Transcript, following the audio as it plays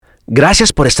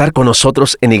Gracias por estar con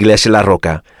nosotros en Iglesia La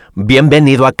Roca.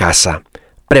 Bienvenido a casa.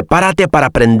 Prepárate para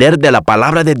aprender de la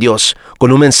palabra de Dios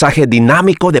con un mensaje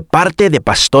dinámico de parte de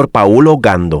Pastor Paulo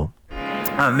Gando.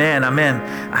 Amén, amén.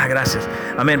 Gracias.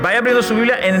 Amén. Vaya abriendo su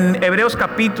Biblia en Hebreos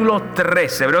capítulo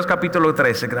 13. Hebreos capítulo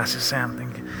 13. Gracias, Sam.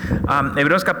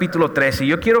 Hebreos capítulo 13.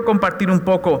 Yo quiero compartir un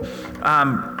poco.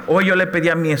 Hoy yo le pedí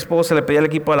a mi esposa, le pedí al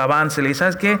equipo de alabanza, le dije,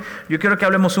 ¿sabes qué? Yo quiero que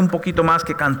hablemos un poquito más,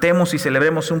 que cantemos y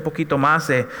celebremos un poquito más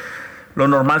de lo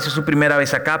normal si es su primera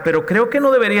vez acá, pero creo que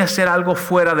no debería ser algo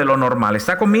fuera de lo normal.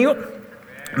 ¿Está conmigo?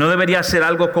 No debería ser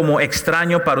algo como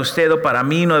extraño para usted o para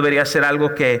mí. No debería ser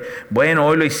algo que, bueno,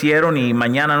 hoy lo hicieron y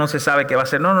mañana no se sabe qué va a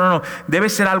ser. No. Debe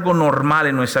ser algo normal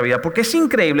en nuestra vida. Porque es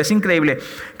increíble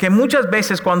que muchas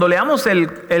veces cuando leamos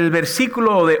el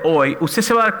versículo de hoy, usted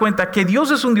se va a dar cuenta que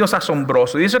Dios es un Dios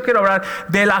asombroso. Y eso quiero hablar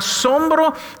del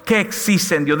asombro que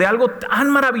existe en Dios, de algo tan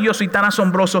maravilloso y tan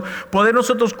asombroso, poder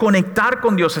nosotros conectar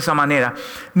con Dios de esa manera.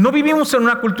 No vivimos en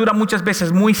una cultura muchas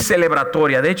veces muy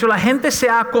celebratoria. De hecho, la gente se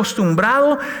ha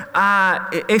acostumbrado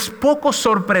es poco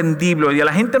sorprendible y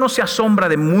la gente no se asombra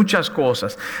de muchas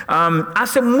cosas.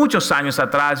 Hace muchos años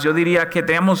atrás, yo diría que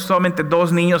teníamos solamente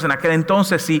 2 niños en aquel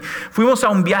entonces y fuimos a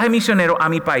un viaje misionero a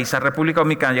mi país, a República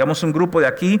Dominicana. Llegamos un grupo de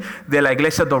aquí, de la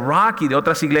iglesia The Rock y de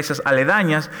otras iglesias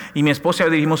aledañas, y mi esposa y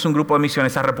yo dirigimos un grupo de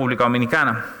misiones a República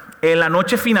Dominicana. En la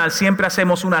noche final siempre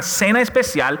hacemos una cena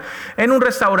especial en un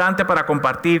restaurante para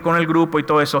compartir con el grupo y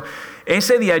todo eso.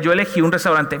 Ese día yo elegí un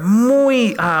restaurante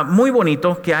muy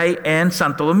bonito que hay en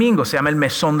Santo Domingo. Se llama el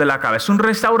Mesón de la Cava. Es un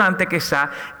restaurante que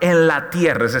está en la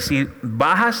tierra. Es decir,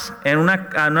 bajas en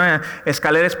una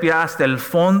escalera espiral hasta el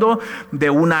fondo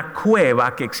de una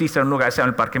cueva que existe en un lugar que se llama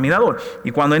el Parque Mirador. Y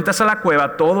cuando entras a la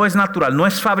cueva, todo es natural, no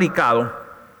es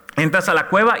fabricado. Entras a la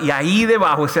cueva y ahí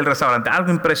debajo es el restaurante. Algo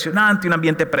impresionante, un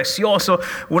ambiente precioso,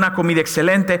 una comida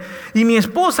excelente. Y mi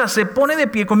esposa se pone de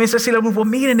pie y comienza a decirle al grupo,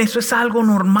 miren, eso es algo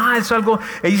normal, eso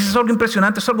es algo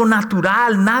impresionante, eso es algo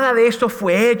natural. Nada de esto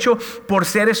fue hecho por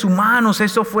seres humanos.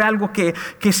 Eso fue algo que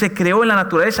se creó en la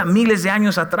naturaleza miles de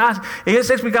años atrás. Ella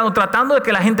está explicando, tratando de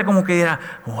que la gente como que diga,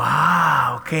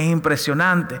 wow, qué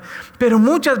impresionante. Pero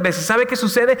muchas veces, ¿sabe qué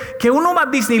sucede? Que uno va a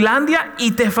Disneylandia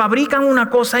y te fabrican una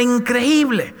cosa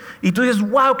increíble. Y tú dices,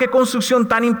 wow, qué construcción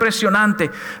tan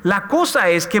impresionante. La cosa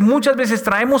es que muchas veces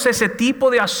traemos ese tipo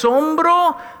de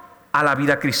asombro a la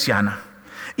vida cristiana.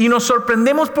 Y nos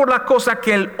sorprendemos por la cosa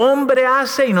que el hombre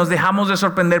hace y nos dejamos de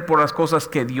sorprender por las cosas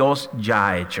que Dios ya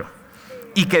ha hecho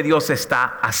y que Dios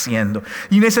está haciendo.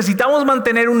 Y necesitamos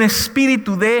mantener un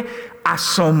espíritu de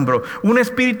asombro, un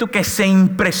espíritu que se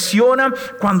impresiona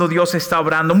cuando Dios está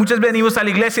obrando. Muchas veces venimos a la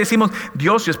iglesia y decimos,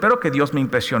 Dios, yo espero que Dios me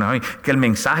impresione hoy, que el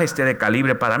mensaje esté de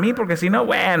calibre para mí, porque si no,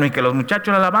 bueno, y que los muchachos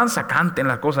de la alabanza canten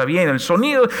la cosa bien, el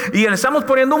sonido, y le estamos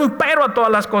poniendo un pero a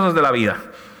todas las cosas de la vida.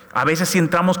 A veces si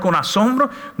entramos con asombro,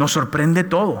 nos sorprende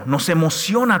todo, nos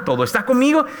emociona todo. ¿Está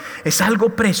conmigo? Es algo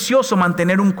precioso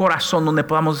mantener un corazón donde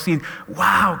podamos decir,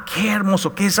 wow, qué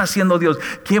hermoso, ¿qué está haciendo Dios?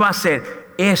 ¿Qué va a hacer?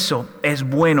 Eso es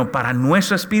bueno para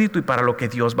nuestro espíritu y para lo que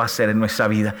Dios va a hacer en nuestra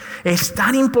vida. Es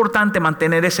tan importante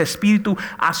mantener ese espíritu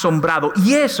asombrado.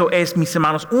 Y eso es, mis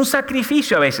hermanos, un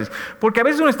sacrificio a veces. Porque a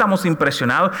veces no estamos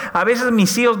impresionados. A veces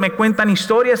mis hijos me cuentan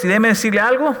historias y déjeme decirle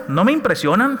algo, no me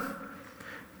impresionan.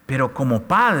 Pero como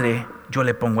padre, yo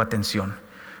le pongo atención.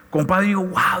 Como padre digo,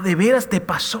 wow, ¿de veras te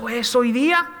pasó eso hoy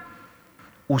día?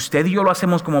 Usted y yo lo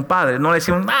hacemos como padres. No le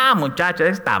decimos, muchacha,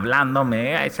 está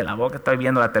hablándome, ay, se la boca, estoy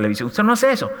viendo la televisión. Usted no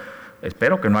hace eso.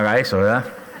 Espero que no haga eso, ¿verdad?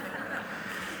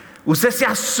 Usted se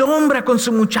asombra con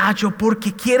su muchacho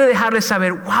porque quiere dejarle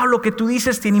saber, wow, lo que tú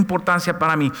dices tiene importancia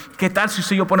para mí. ¿Qué tal si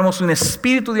usted y yo ponemos un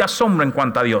espíritu de asombro en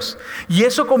cuanto a Dios? Y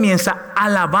eso comienza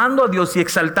alabando a Dios y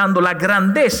exaltando la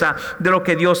grandeza de lo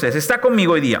que Dios es. ¿Está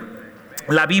conmigo hoy día?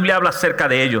 La Biblia habla acerca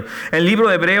de ello. El libro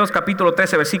de Hebreos capítulo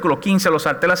 13 versículo 15, lo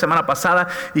salté la semana pasada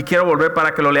y quiero volver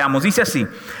para que lo leamos. Dice así,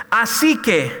 así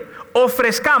que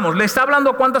ofrezcamos, ¿le está hablando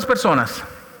a cuántas personas?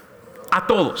 A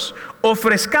todos.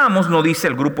 Ofrezcamos, no dice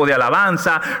el grupo de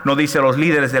alabanza, no dice los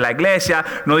líderes de la iglesia,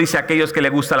 no dice aquellos que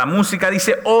les gusta la música,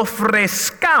 dice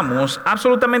ofrezcamos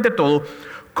absolutamente todo,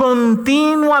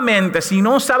 continuamente. Si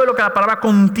no sabe lo que la palabra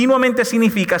continuamente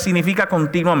significa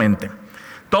continuamente.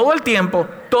 Todo el tiempo,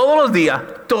 todos los días,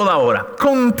 toda hora.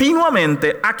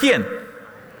 Continuamente, ¿a quién?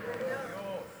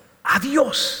 A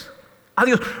Dios. A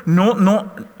Dios.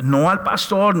 No al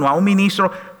pastor, no a un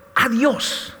ministro, a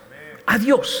Dios. A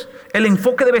Dios. El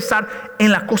enfoque debe estar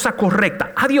en la cosa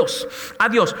correcta. A Dios.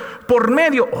 Por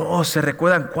medio, se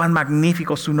recuerdan cuán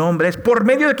magnífico su nombre es. ¿Por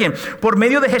medio de quién? Por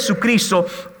medio de Jesucristo.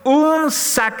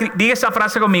 Diga esa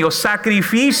frase conmigo.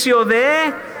 Sacrificio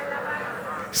de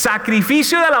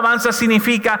Sacrificio de alabanza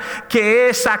significa que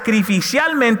es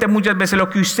sacrificialmente muchas veces lo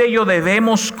que usted y yo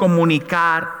debemos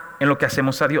comunicar en lo que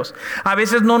hacemos a Dios. A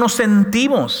veces no nos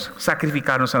sentimos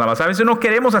sacrificarnos en la alabanza. A veces no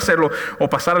queremos hacerlo o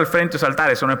pasar al frente o saltar.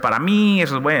 Eso no es para mí,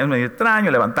 eso es, bueno, es medio extraño,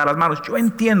 levantar las manos. Yo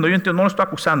entiendo, no lo estoy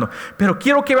acusando. Pero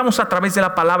quiero que veamos a través de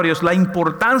la palabra de Dios la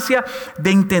importancia de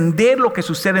entender lo que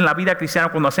sucede en la vida cristiana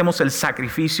cuando hacemos el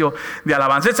sacrificio de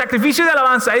alabanza. El sacrificio de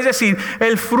alabanza, es decir,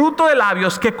 el fruto de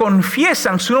labios que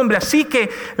confiesan su nombre. Así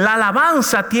que la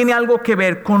alabanza tiene algo que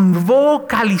ver con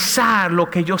vocalizar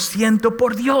lo que yo siento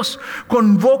por Dios,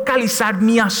 con vocalizar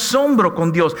mi asombro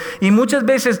con Dios. Y muchas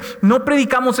veces no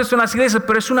predicamos eso en las iglesias,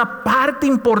 pero es una parte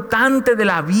importante de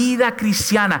la vida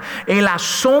cristiana. El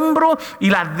asombro y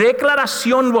la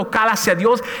declaración vocal hacia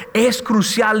Dios es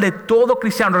crucial de todo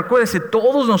cristiano. Recuérdese,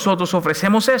 todos nosotros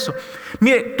ofrecemos eso.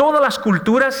 Mire, todas las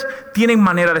culturas tienen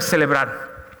manera de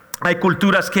celebrar. Hay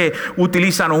culturas que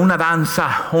utilizan una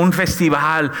danza, o un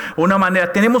festival, o una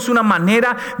manera. Tenemos una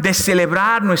manera de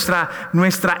celebrar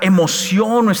nuestra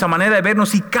emoción, nuestra manera de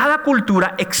vernos. Y cada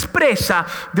cultura expresa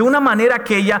de una manera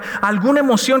aquella alguna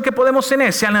emoción que podemos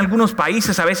tener. Sea en algunos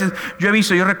países, a veces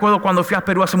yo recuerdo cuando fui a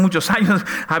Perú hace muchos años,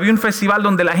 había un festival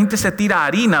donde la gente se tira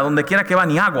harina, donde quiera que va,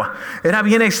 ni agua. Era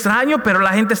bien extraño, pero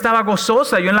la gente estaba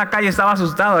gozosa. Yo en la calle estaba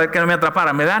asustado de que no me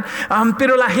atraparan, ¿verdad?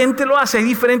 Pero la gente lo hace. Hay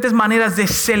diferentes maneras de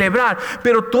celebrar.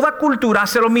 Pero toda cultura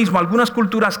hace lo mismo. Algunas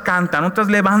culturas cantan, otras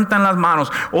levantan las manos,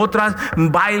 otras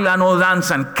bailan o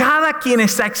danzan. Cada quien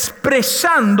está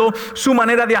expresando su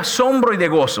manera de asombro y de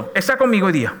gozo. ¿Está conmigo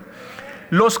hoy día?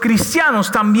 Los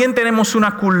cristianos también tenemos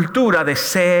una cultura de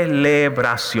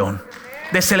celebración.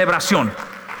 De celebración.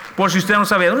 Por si usted no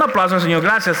sabía, un aplauso al Señor.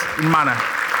 Gracias, hermana,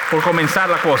 por comenzar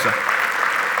la cosa.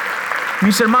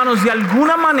 Mis hermanos, de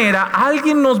alguna manera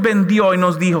alguien nos vendió y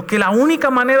nos dijo que la única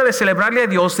manera de celebrarle a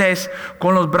Dios es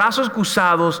con los brazos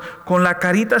cruzados, con la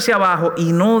carita hacia abajo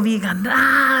y no diga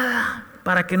nada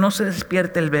para que no se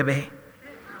despierte el bebé.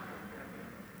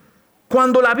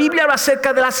 Cuando la Biblia habla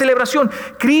acerca de la celebración,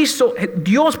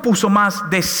 Dios puso más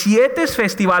de 7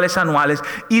 festivales anuales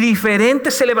y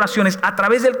diferentes celebraciones a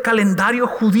través del calendario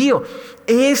judío.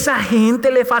 Esa gente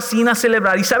le fascina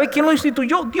celebrar. ¿Y sabe quién lo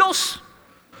instituyó?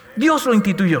 Dios lo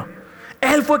instituyó.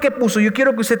 Él fue que puso. Yo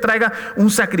quiero que usted traiga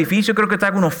un sacrificio, quiero que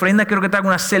traiga una ofrenda, quiero que traiga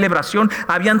una celebración.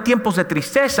 Habían tiempos de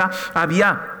tristeza,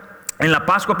 en la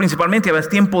Pascua principalmente había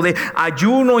tiempo de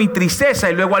ayuno y tristeza,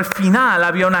 y luego al final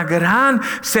había una gran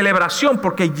celebración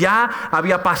porque ya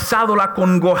había pasado la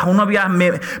congoja, uno había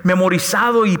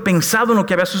memorizado y pensado en lo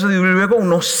que había sucedido y luego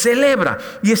uno celebra.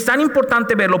 Y es tan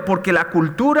importante verlo porque la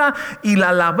cultura y la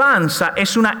alabanza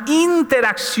es una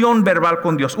interacción verbal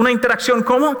con Dios. ¿Una interacción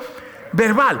cómo?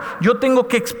 Verbal. Yo tengo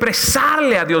que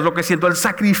expresarle a Dios lo que siento, el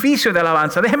sacrificio de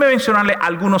alabanza. Déjeme mencionarle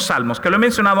algunos salmos que lo he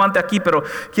mencionado antes aquí, pero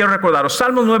quiero recordaros.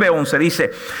 Salmos 9:11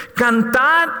 dice: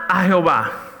 cantad a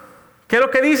Jehová. ¿Qué es lo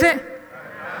que dice?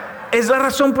 Es la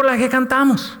razón por la que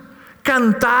cantamos.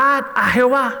 Cantad a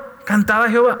Jehová. Cantad a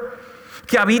Jehová,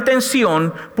 que habita en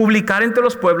Sión, publicar entre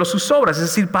los pueblos sus obras. Es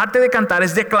decir, parte de cantar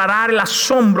es declarar el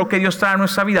asombro que Dios trae a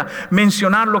nuestra vida,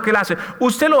 mencionar lo que Él hace.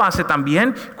 Usted lo hace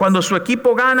también. Cuando su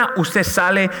equipo gana, usted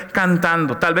sale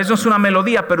cantando. Tal vez no es una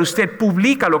melodía, pero usted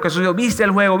publica lo que sucedió. Viste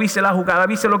el juego, viste la jugada,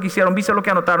 viste lo que hicieron, viste lo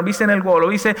que anotaron, viste en el gol,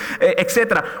 viste,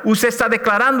 etcétera. Usted está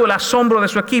declarando el asombro de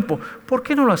su equipo. ¿Por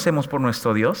qué no lo hacemos por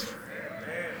nuestro Dios?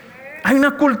 Hay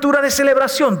una cultura de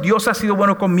celebración. Dios ha sido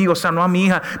bueno conmigo, sanó a mi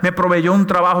hija, me proveyó un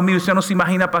trabajo. Mire, usted no se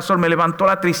imagina, pastor, me levantó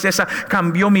la tristeza,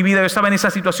 cambió mi vida. Yo estaba en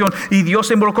esa situación y Dios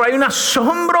se involucró. Hay un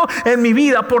asombro en mi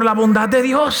vida por la bondad de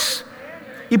Dios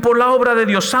y por la obra de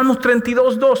Dios. Salmos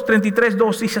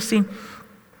 33:2 dice así: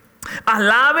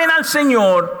 alaben al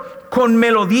Señor con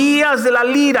melodías de la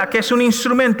lira, que es un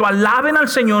instrumento. Alaben al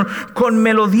Señor con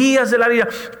melodías de la lira.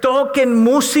 Toquen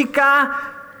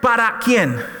música. ¿Para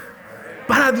quién?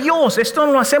 Para Dios. Esto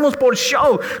no lo hacemos por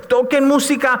show. Toquen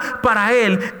música para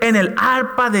Él en el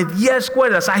arpa de 10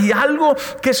 cuerdas. Hay algo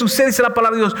que sucede, dice la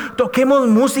palabra de Dios. Toquemos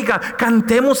música,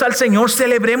 cantemos al Señor,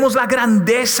 celebremos la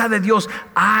grandeza de Dios.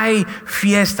 Hay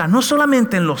fiesta, no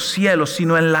solamente en los cielos,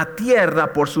 sino en la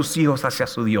tierra por sus hijos hacia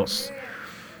su Dios.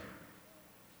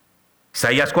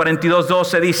 Isaías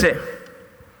 42:12 dice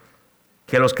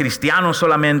que los cristianos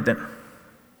solamente.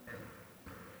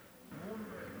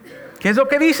 ¿Qué es lo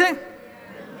que dice?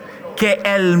 Que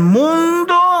el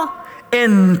mundo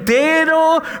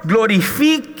entero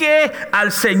glorifique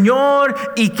al Señor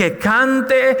y que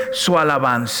cante su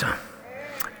alabanza.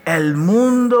 El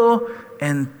mundo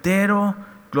entero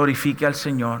glorifique al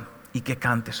Señor y que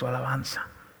cante su alabanza.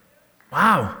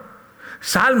 Wow.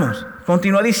 Salmos,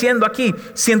 continúa diciendo aquí,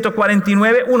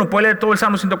 149, puede leer todo el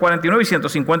Salmo 149 y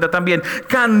 150 también.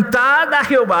 Cantad a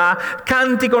Jehová,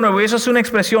 cántico nuevo. Y eso es una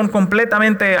expresión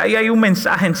completamente, ahí hay un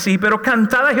mensaje en sí, pero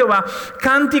cantad a Jehová,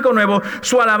 cántico nuevo.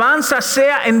 Su alabanza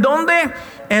sea, ¿en dónde?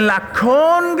 En la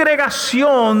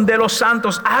congregación de los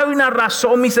santos. Hay una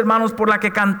razón, mis hermanos, por la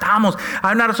que cantamos.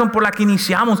 Hay una razón por la que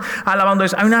iniciamos alabando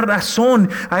eso. Hay una razón,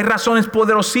 hay razones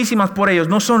poderosísimas por ellos.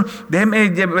 No son,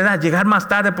 déjenme llegar más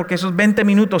tarde, porque esos 20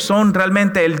 minutos son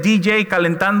realmente el DJ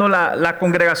calentando la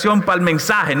congregación para el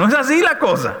mensaje. No es así la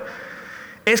cosa.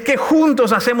 Es que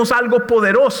juntos hacemos algo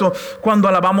poderoso cuando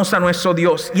alabamos a nuestro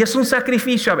Dios. Y es un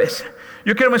sacrificio a veces.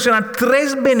 Yo quiero mencionar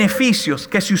 3 beneficios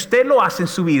que si usted lo hace en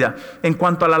su vida, en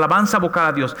cuanto a la alabanza vocal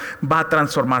a Dios, va a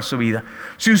transformar su vida.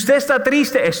 Si usted está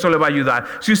triste, esto le va a ayudar.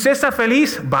 Si usted está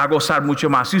feliz, va a gozar mucho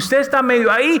más. Si usted está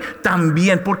medio ahí,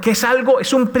 también, porque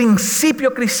es un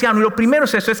principio cristiano. Y lo primero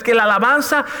es eso, es que la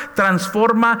alabanza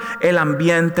transforma el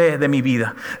ambiente de mi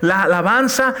vida. La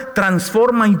alabanza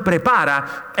transforma y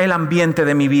prepara el ambiente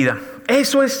de mi vida.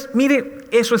 Eso es, mire,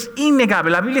 eso es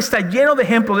innegable. La Biblia está lleno de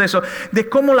ejemplos de eso, de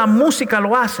cómo la música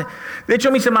lo hace. De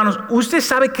hecho, mis hermanos, usted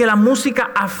sabe que la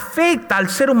música afecta al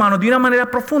ser humano de una manera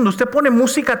profunda. Usted pone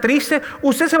música triste,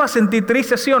 usted se va a sentir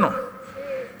triste, ¿sí o no?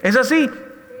 Es así.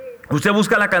 Usted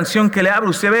busca la canción que le habla,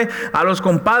 usted ve a los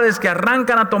compadres que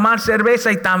arrancan a tomar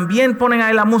cerveza y también ponen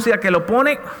ahí la música que lo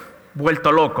pone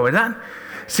vuelto loco, ¿verdad?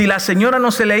 Si la señora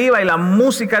no se le iba y la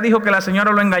música dijo que la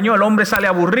señora lo engañó, el hombre sale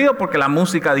aburrido porque la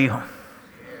música dijo.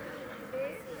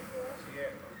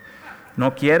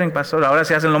 No quieren, pastor, ahora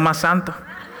se hacen lo más santo.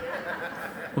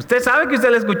 Usted sabe que usted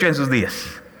le escuchó en sus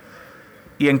días.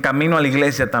 Y en camino a la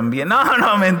iglesia también.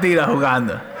 No, mentira,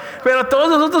 jugando. Pero todos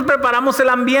nosotros preparamos el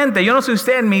ambiente. Yo no sé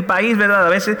usted, en mi país, ¿verdad? A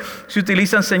veces se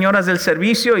utilizan señoras del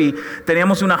servicio y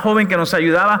teníamos una joven que nos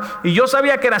ayudaba. Y yo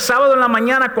sabía que era sábado en la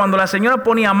mañana cuando la señora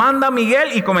ponía Amanda Miguel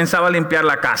y comenzaba a limpiar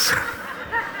la casa.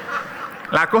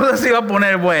 La cosa se iba a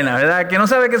poner buena, ¿verdad? Que no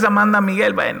sabe que es Amanda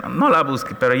Miguel, bueno, no la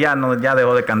busque, pero ya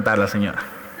dejó de cantar la señora.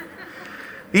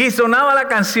 Y sonaba la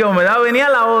canción, ¿verdad? Venía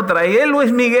la otra, y él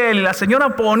Luis Miguel, y la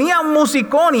señora ponía un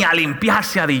musicón y a limpiar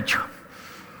se ha dicho.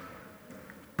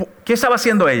 ¿Qué estaba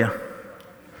haciendo ella?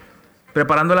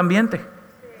 Preparando el ambiente.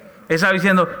 Estaba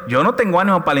diciendo, yo no tengo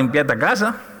ánimo para limpiar esta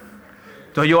casa.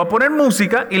 Entonces yo voy a poner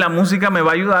música y la música me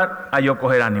va a ayudar a yo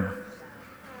coger ánimo.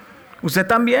 Usted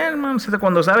también, hermano,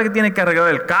 cuando sabe que tiene que arreglar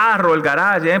el carro, el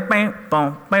garaje,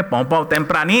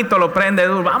 tempranito lo prende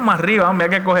duro, vamos arriba, hombre,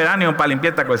 hay que coger ánimo para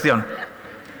limpiar esta cuestión.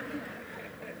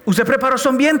 Usted preparó su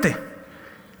ambiente.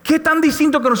 ¿Qué tan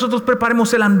distinto que nosotros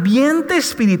preparemos el ambiente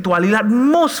espiritual y la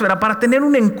atmósfera para tener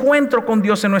un encuentro con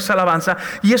Dios en nuestra alabanza?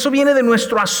 Y eso viene de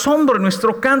nuestro asombro, de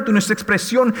nuestro canto y nuestra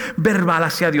expresión verbal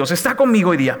hacia Dios. ¿Está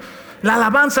conmigo hoy día? La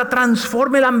alabanza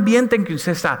transforma el ambiente en que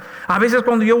usted está. A veces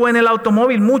cuando yo voy en el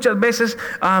automóvil, muchas veces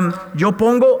yo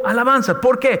pongo alabanza.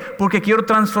 ¿Por qué? Porque quiero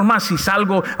transformar. Si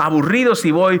salgo aburrido,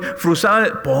 si voy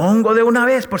frustrado, pongo de una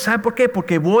vez. ¿Sabe por qué?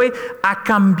 Porque voy a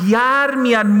cambiar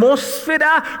mi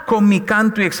atmósfera con mi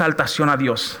canto y exaltación a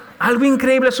Dios. Algo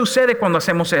increíble sucede cuando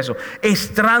hacemos eso.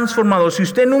 Es transformador. Si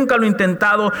usted nunca lo ha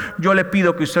intentado, yo le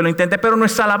pido que usted lo intente. Pero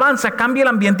nuestra alabanza cambia el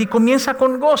ambiente y comienza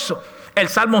con gozo. El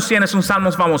Salmo 100 es un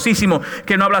salmo famosísimo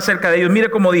que no habla acerca de ellos.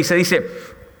 Mire cómo dice,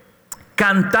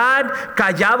 cantad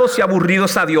callados y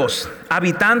aburridos a Dios,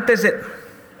 habitantes de...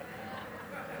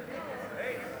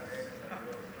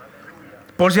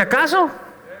 Por si acaso,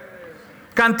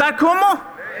 ¿cantar cómo?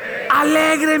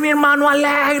 Alegre, mi hermano,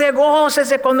 alegre,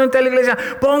 gócese cuando entre a la iglesia,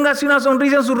 póngase una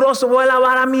sonrisa en su rostro, voy a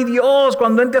alabar a mi Dios.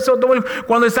 Cuando entre a su automóvil,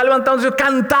 cuando está levantándose,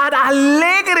 cantar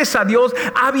alegres a Dios,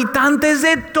 habitantes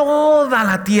de toda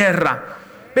la tierra.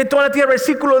 De toda la tierra,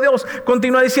 versículo 2,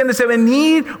 continúa diciéndose,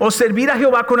 venir o servir a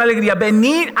Jehová con alegría,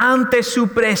 venir ante su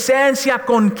presencia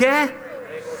con ¿qué?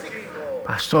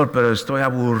 Pastor, pero estoy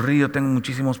aburrido, tengo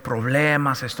muchísimos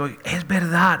problemas, es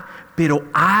verdad. Pero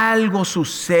algo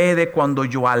sucede cuando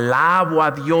yo alabo a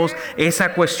Dios.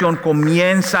 Esa cuestión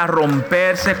comienza a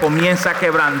romperse, comienza a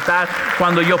quebrantar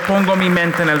cuando yo pongo mi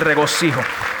mente en el regocijo.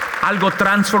 Algo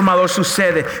transformador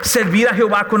sucede. Servir a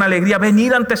Jehová con alegría,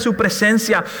 venir ante su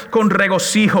presencia con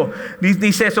regocijo.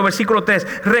 Dice eso, versículo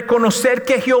 3. Reconocer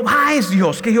que Jehová es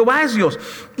Dios, que Jehová es Dios.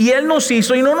 Y Él nos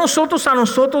hizo y no nosotros a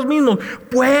nosotros mismos.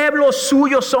 Pueblo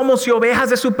suyo somos y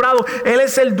ovejas de su prado. Él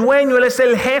es el dueño, Él es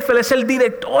el jefe, Él es el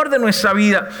director de nuestra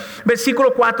vida.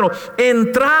 Versículo 4.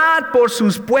 Entrad por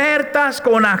sus puertas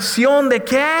con acción de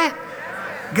 ¿qué?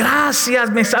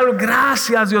 Gracias, me salvo.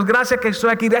 Gracias, Dios. Gracias que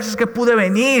estoy aquí. Gracias que pude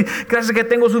venir. Gracias que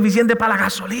tengo suficiente para la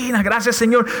gasolina. Gracias,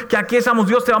 Señor, que aquí estamos.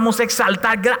 Dios, te vamos a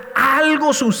exaltar.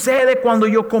 Algo sucede cuando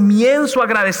yo comienzo a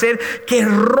agradecer, que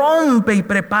rompe y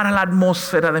prepara la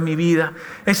atmósfera de mi vida.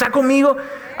 ¿Está conmigo?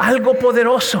 Algo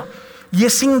poderoso. Y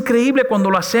es increíble cuando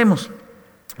lo hacemos.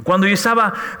 Cuando yo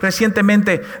estaba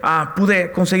recientemente,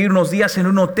 pude conseguir unos días en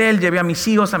un hotel. Llevé a mis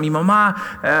hijos, a mi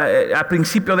mamá, al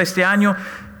principio de este año.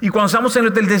 Y cuando estamos en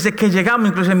el hotel, desde que llegamos,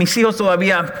 incluso mis hijos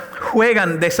todavía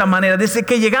juegan de esa manera. Desde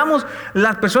que llegamos,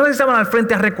 las personas que estaban al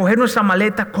frente a recoger nuestra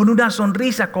maleta con una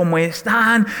sonrisa, ¿cómo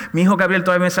están? Mi hijo Gabriel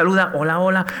todavía me saluda, hola,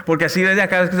 hola, porque así desde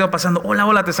cada vez que estaba pasando, hola,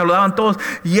 hola, te saludaban todos.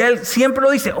 Y él siempre lo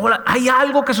dice, hola, hay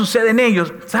algo que sucede en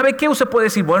ellos. ¿Sabe qué? Usted puede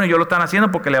decir, bueno, ellos lo están haciendo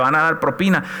porque le van a dar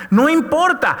propina. No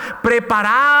importa,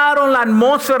 prepararon la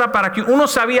atmósfera para que uno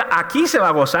sabía, aquí se va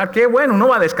a gozar, qué bueno, uno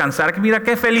va a descansar, mira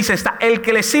qué feliz está. El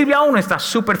que le sirve a uno está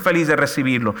súper feliz de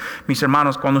recibirlo. Mis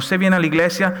hermanos, cuando usted viene a la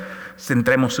iglesia,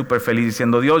 entremos súper felices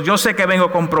diciendo, Dios, yo sé que vengo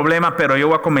con problemas, pero yo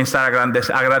voy a comenzar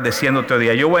agradeciéndote hoy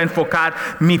día. Yo voy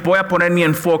a poner mi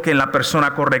enfoque en la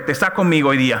persona correcta. Está conmigo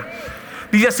hoy día.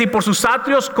 Dice así, por sus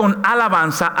atrios con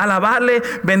alabanza, alabarle,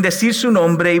 bendecir su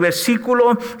nombre. Y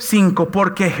versículo 5,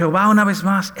 porque Jehová, una vez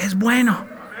más, es bueno.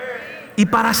 Y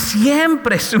para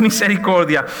siempre su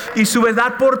misericordia y su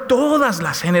verdad por todas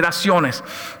las generaciones.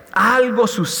 Algo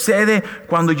sucede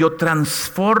cuando yo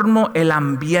transformo el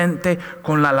ambiente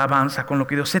con la alabanza, con lo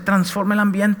que Dios se transforma el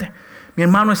ambiente. Mi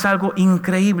hermano, es algo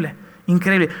increíble,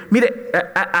 increíble. Mire,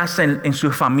 hasta en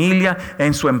su familia,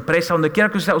 en su empresa, donde quiera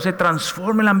que usted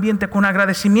transforme el ambiente con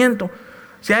agradecimiento.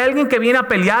 Si hay alguien que viene a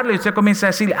pelearle y usted comienza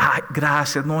a decirle, ay,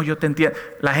 gracias, no, yo te entiendo,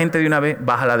 la gente de una vez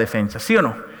baja la defensa, ¿sí o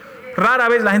no? Rara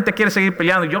vez la gente quiere seguir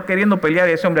peleando, yo queriendo pelear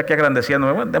y ese hombre aquí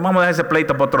agradeciéndome. Bueno, vamos a dejar ese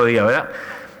pleito para otro día, ¿verdad?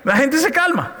 La gente se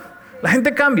calma, la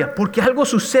gente cambia, porque algo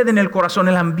sucede en el corazón.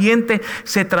 El ambiente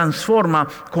se transforma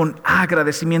con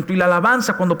agradecimiento. Y la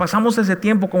alabanza, cuando pasamos ese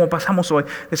tiempo como pasamos hoy,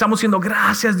 le estamos diciendo,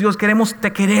 gracias Dios,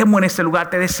 te queremos en este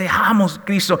lugar, te deseamos,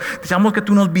 Cristo, deseamos que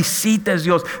tú nos visites,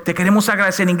 Dios, te queremos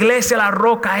agradecer. En Iglesia La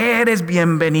Roca eres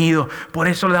bienvenido. Por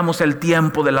eso le damos el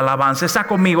tiempo de la alabanza. Está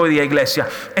conmigo hoy día, iglesia.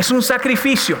 Es un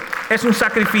sacrificio, es un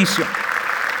sacrificio.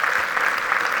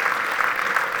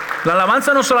 La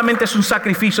alabanza no solamente es un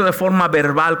sacrificio de forma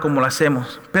verbal como lo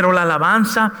hacemos, pero la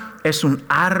alabanza es un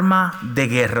arma de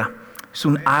guerra. Es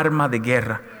un arma de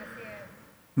guerra.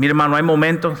 Mi hermano, hay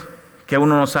momentos que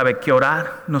uno no sabe qué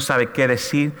orar, no sabe qué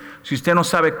decir. Si usted no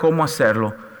sabe cómo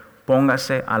hacerlo,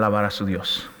 póngase a alabar a su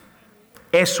Dios.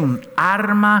 Es un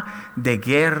arma de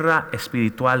guerra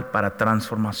espiritual para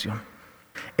transformación.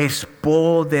 Es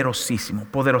poderosísimo,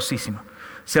 poderosísimo.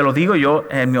 Se lo digo yo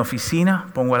en mi oficina,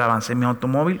 pongo alabanza en mi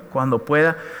automóvil cuando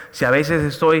pueda. Si a veces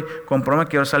estoy con problemas,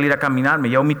 quiero salir a caminar, me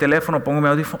llevo mi teléfono, pongo mi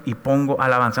audífono y pongo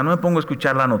alabanza. No me pongo a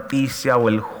escuchar la noticia o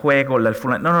el juego,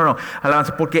 no,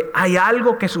 alabanza, porque hay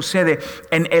algo que sucede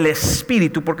en el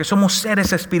espíritu, porque somos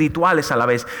seres espirituales a la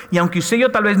vez. Y aunque usted y yo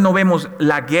tal vez no vemos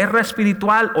la guerra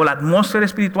espiritual o la atmósfera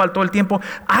espiritual todo el tiempo,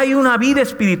 hay una vida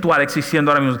espiritual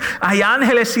existiendo ahora mismo. Hay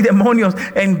ángeles y demonios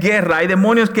en guerra, hay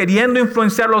demonios queriendo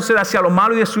influenciarlo hacia lo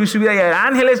malo y destruir su vida, y hay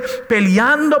ángeles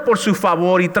peleando por su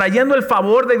favor y trayendo el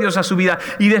favor de Dios a su vida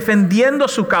y defendiendo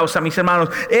su causa, mis hermanos.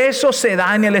 Eso se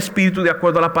da en el espíritu de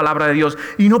acuerdo a la palabra de Dios,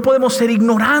 y no podemos ser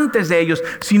ignorantes de ellos,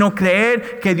 sino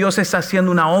creer que Dios está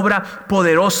haciendo una obra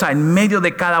poderosa en medio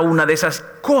de cada una de esas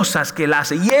cosas que Él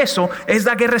hace. Y eso es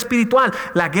la guerra espiritual.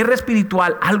 La guerra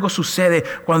espiritual, algo sucede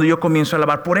cuando yo comienzo a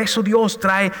alabar. Por eso Dios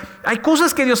hay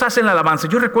cosas que Dios hace en la alabanza.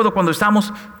 Yo recuerdo cuando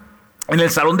estábamos en el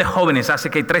salón de jóvenes hace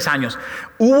 3 años,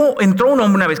 entró un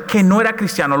hombre una vez que no era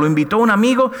cristiano, lo invitó un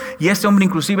amigo, y este hombre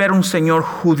inclusive era un señor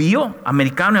judío,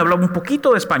 americano, y hablaba un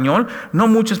poquito de español, no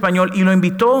mucho español, y lo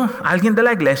invitó a alguien de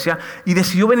la iglesia y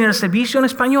decidió venir al servicio en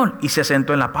español y se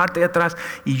sentó en la parte de atrás.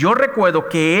 Y yo recuerdo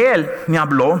que él me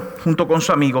habló junto con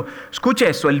su amigo. Escuche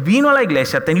esto, él vino a la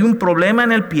iglesia, tenía un problema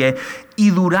en el pie, y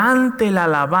durante la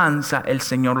alabanza el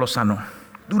Señor lo sanó.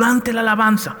 Durante la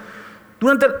alabanza,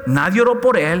 nadie oró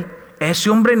por él.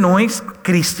 Ese hombre no es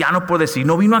cristiano por decir,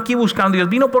 no vino aquí buscando a Dios,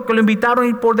 vino porque lo invitaron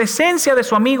y por decencia de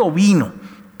su amigo vino.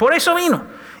 Por eso vino.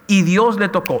 Y Dios le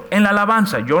tocó en la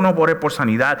alabanza. Yo no oré por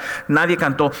sanidad, nadie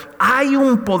cantó. Hay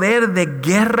un poder de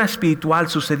guerra espiritual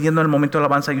sucediendo en el momento de la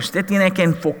alabanza, y usted tiene que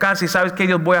enfocarse. ¿Sabes qué?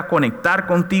 Dios, voy a conectar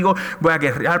contigo, voy a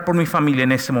guerrear por mi familia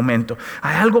en ese momento.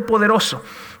 Hay algo poderoso.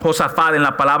 Josafat en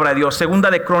la palabra de Dios.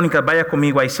 Segunda de Crónicas, vaya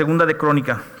conmigo ahí. Segunda de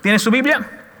Crónicas. ¿Tiene su Biblia?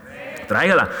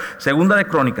 Tráigala. Segunda de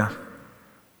Crónicas.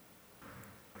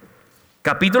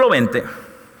 Capítulo 20,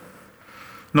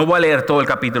 no voy a leer todo el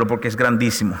capítulo porque es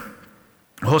grandísimo.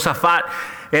 Josafat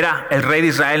era el rey de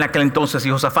Israel en aquel entonces, y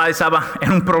Josafat estaba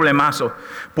en un problemazo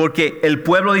porque el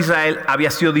pueblo de Israel había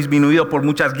sido disminuido por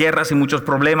muchas guerras y muchos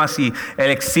problemas y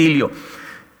el exilio.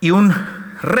 Y un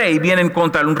rey viene en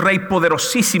contra de él, un rey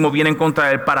poderosísimo viene en contra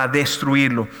de él para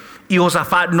destruirlo. Y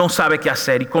Josafat no sabe qué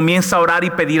hacer y comienza a orar y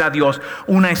pedir a Dios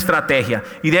una estrategia.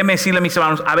 Y déjeme decirle, mis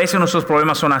hermanos, a veces nuestros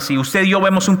problemas son así. Usted y yo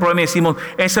vemos un problema y decimos,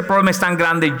 ese problema es tan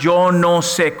grande, yo no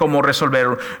sé cómo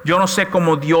resolverlo. Yo no sé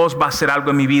cómo Dios va a hacer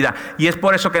algo en mi vida. Y es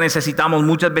por eso que necesitamos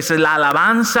muchas veces la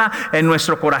alabanza en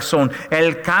nuestro corazón,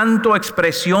 el canto,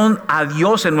 expresión a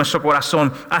Dios en nuestro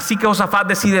corazón. Así que Josafat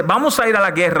decide, vamos a ir a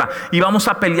la guerra y vamos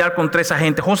a pelear contra esa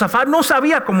gente. Josafat no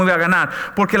sabía cómo iba a ganar,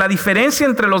 porque la diferencia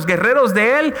entre los guerreros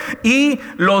de él y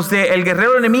los del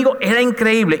guerrero enemigo era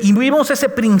increíble. Y vimos ese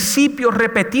principio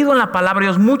repetido en la palabra de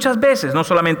Dios muchas veces. No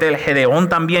solamente el Gedeón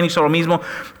también hizo lo mismo.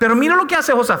 Pero mira lo que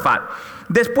hace Josafat.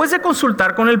 Después de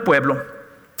consultar con el pueblo,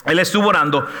 él estuvo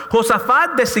orando.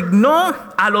 Josafat designó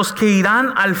a los que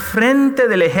irán al frente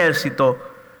del ejército.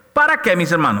 ¿Para qué,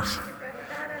 mis hermanos?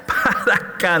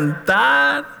 Para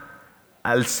cantar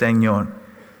al Señor.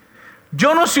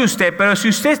 Yo no sé usted, pero si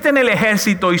usted está en el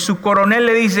ejército y su coronel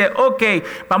le dice, ok,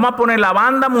 vamos a poner la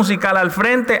banda musical al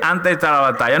frente antes de la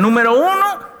batalla. Número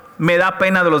uno, me da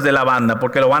pena de los de la banda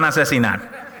porque lo van a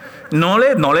asesinar. No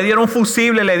le dieron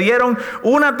fusible, le dieron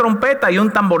una trompeta y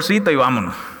un tamborcito y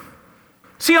vámonos.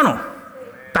 ¿Sí o no?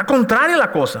 Está contraria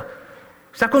la cosa.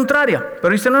 Está contraria.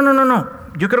 Pero dice, no.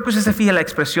 Yo creo que usted se fije en la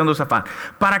expresión de Josafat.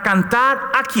 Para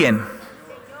cantar, ¿a quién?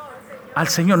 Al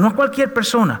Señor. No a cualquier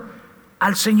persona.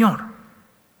 Al Señor.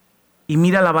 Y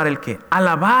mira alabar el qué.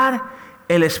 Alabar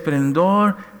el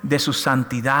esplendor de su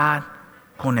santidad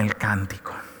con el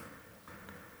cántico.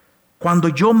 Cuando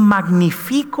yo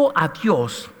magnifico a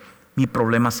Dios, mi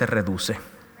problema se reduce.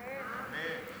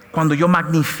 Cuando yo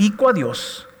magnifico a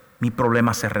Dios, mi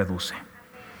problema se reduce.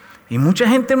 Y mucha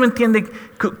gente no entiende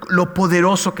lo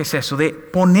poderoso que es eso de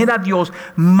poner a Dios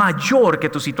mayor que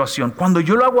tu situación. Cuando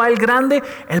yo lo hago a Él grande,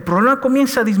 el problema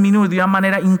comienza a disminuir de una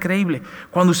manera increíble.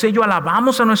 Cuando usted y yo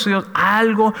alabamos a nuestro Dios,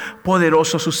 algo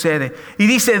poderoso sucede. Y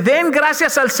dice, den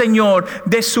gracias al Señor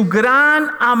de su gran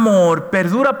amor.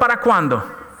 ¿Perdura para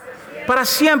cuándo? Para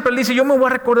siempre. Él dice, yo me voy a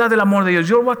recordar del amor de Dios.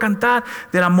 Yo voy a cantar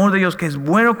del amor de Dios que es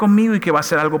bueno conmigo y que va a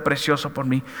ser algo precioso por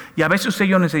mí. Y a veces usted y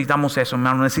yo necesitamos eso,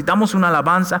 hermano. Necesitamos una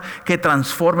alabanza que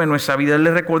transforme nuestra vida.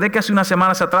 Les recordé que hace unas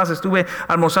semanas atrás estuve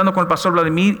almorzando con el pastor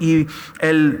Vladimir y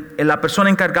la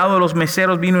persona encargada de los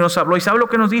meseros vino y nos habló. ¿Y sabe lo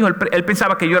que nos dijo? Él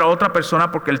pensaba que yo era otra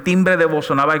persona porque el timbre de voz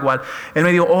sonaba igual. Él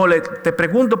me dijo, te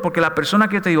pregunto porque la persona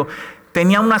que yo te digo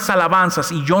tenía unas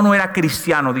alabanzas y yo no era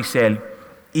cristiano, dice él.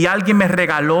 Y alguien me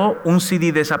regaló un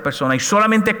CD de esa persona. Y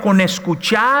solamente con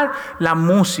escuchar la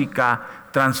música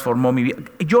transformó mi vida.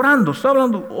 Llorando, está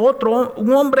hablando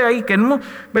un hombre ahí que no,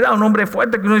 ¿verdad? Un hombre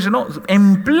fuerte que uno dice, no,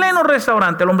 en pleno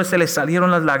restaurante el hombre se le salieron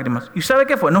las lágrimas. ¿Y sabe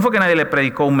qué fue? No fue que nadie le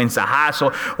predicó un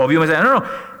mensajazo o vio un mensaje.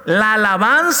 No. La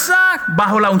alabanza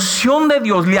bajo la unción de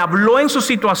Dios le habló en su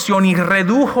situación y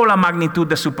redujo la magnitud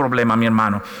de su problema, mi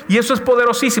hermano. Y eso es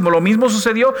poderosísimo. Lo mismo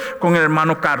sucedió con el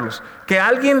hermano Carlos, que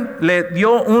alguien le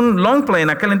dio un long play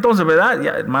en aquel entonces, ¿verdad?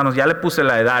 Ya, hermanos, ya le puse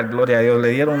la edad, gloria a Dios, le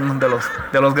dieron uno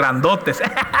de los grandotes.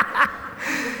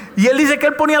 Y él dice que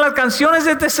él ponía las canciones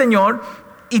de este señor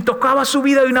y tocaba su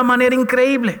vida de una manera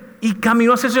increíble. Y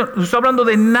caminó hacia el Señor. No estoy hablando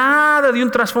de nada de un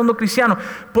trasfondo cristiano.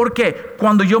 Porque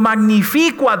cuando yo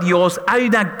magnifico a Dios, hay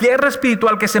una guerra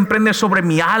espiritual que se emprende sobre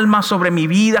mi alma, sobre mi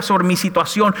vida, sobre mi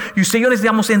situación. Y usted y yo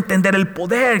necesitamos entender el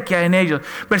poder que hay en ellos.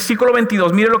 Versículo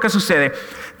 22, mire lo que sucede.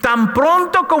 Tan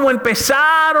pronto como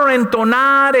empezaron a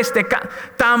entonar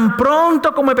tan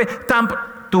pronto como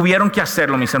tuvieron que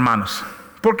hacerlo, mis hermanos.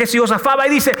 Porque si Josafat va y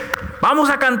dice, vamos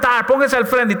a cantar, póngase al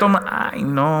frente y toma, ay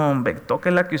no, hombre, toque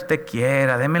la que usted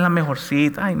quiera, déme la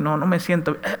mejorcita, ay no me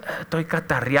siento, estoy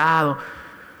catarreado.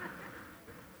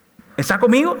 ¿Está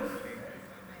conmigo?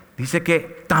 Dice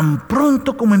que tan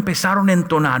pronto como empezaron a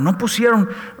entonar, no pusieron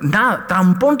nada,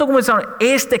 tan pronto como empezaron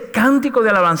este cántico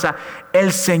de alabanza,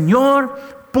 el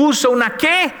Señor puso una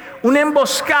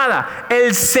emboscada.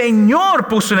 El Señor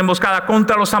puso una emboscada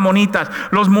contra los amonitas,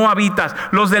 los moabitas,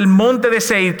 los del monte de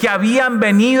Seir, que habían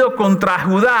venido contra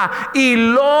Judá y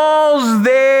los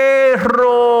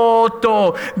derrotó.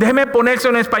 Déjeme ponerse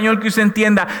en español que usted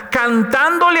entienda.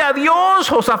 Cantándole a Dios,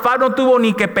 Josafat no tuvo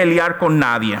ni que pelear con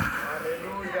nadie.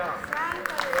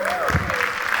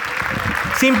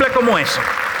 Simple como eso.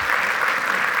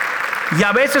 Y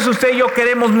a veces usted y yo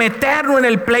queremos meternos en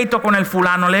el pleito con el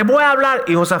fulano. Le voy a hablar.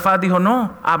 Y Josafat dijo,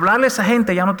 no, hablarle a esa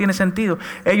gente ya no tiene sentido.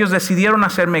 Ellos decidieron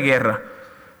hacerme guerra.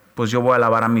 Pues yo voy a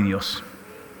alabar a mi Dios.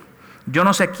 Yo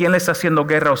no sé quién le está haciendo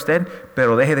guerra a usted,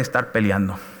 pero deje de estar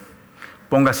peleando.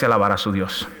 póngase a alabar a su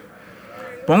Dios.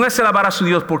 Póngase a alabar a su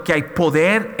Dios, porque hay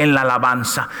poder en la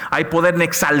alabanza. Hay poder en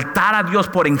exaltar a Dios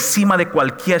por encima de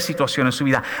cualquier situación en su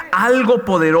vida. Algo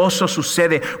poderoso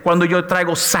sucede cuando yo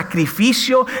traigo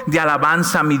sacrificio de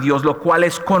alabanza a mi Dios, lo cual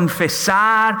es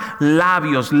confesar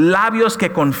labios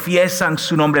que confiesan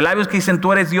su nombre, labios que dicen: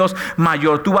 tú eres Dios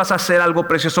mayor, tú vas a hacer algo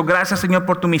precioso. Gracias, Señor,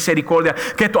 por tu misericordia,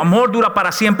 que tu amor dura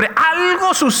para siempre.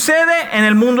 Algo sucede en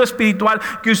el mundo espiritual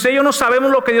que usted y yo no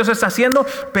sabemos lo que Dios está haciendo,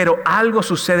 pero algo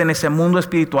sucede en ese mundo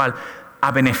espiritual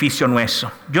a beneficio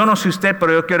nuestro. Yo no sé usted,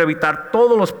 pero yo quiero evitar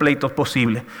todos los pleitos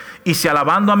posibles. Y si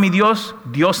alabando a mi Dios,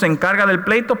 Dios se encarga del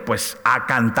pleito, pues a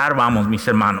cantar vamos, mis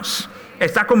hermanos.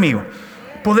 ¿Está conmigo?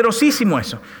 Poderosísimo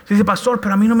eso. Se dice: pastor,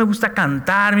 pero a mí no me gusta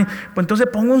cantar. Pues entonces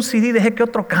ponga un CD y deje que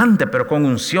otro cante, pero con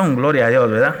unción, gloria a Dios,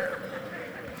 ¿verdad?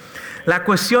 La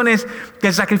cuestión es que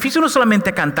el sacrificio no es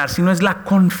solamente cantar, sino es la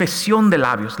confesión de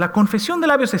labios. La confesión de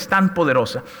labios es tan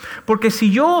poderosa, porque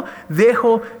si yo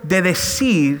dejo de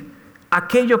decir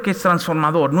aquello que es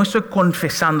transformador, no estoy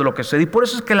confesando lo que soy. Y por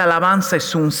eso es que la alabanza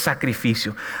es un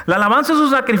sacrificio. La alabanza es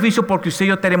un sacrificio porque usted y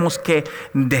yo tenemos que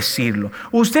decirlo.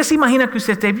 Usted se imagina que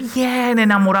usted esté bien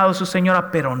enamorado de su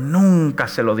señora, pero nunca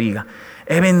se lo diga.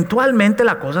 Eventualmente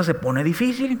la cosa se pone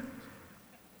difícil,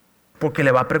 porque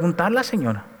le va a preguntar la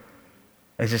señora.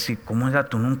 Es decir: ¿cómo es?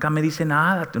 Tú nunca me dices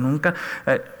nada, tú nunca...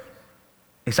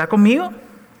 ¿Está conmigo?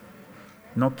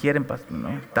 No quieren, no,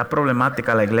 está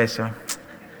problemática la iglesia.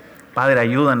 Padre,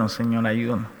 ayúdanos, Señor,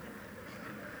 ayúdanos.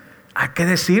 Hay que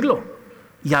decirlo.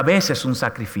 Y a veces es un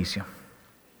sacrificio.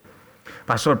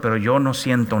 Pastor, pero yo no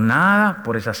siento nada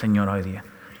por esa señora hoy día.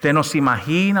 Usted no se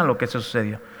imagina lo que se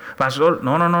sucedió. Pastor,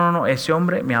 no, ese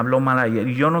hombre me habló mal ayer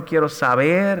y yo no quiero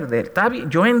saber de él. Está bien,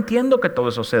 yo entiendo que todo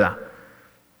eso se da.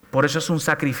 Por eso es un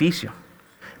sacrificio.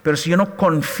 Pero si yo no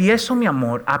confieso mi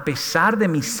amor, a pesar de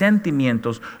mis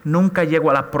sentimientos, nunca llego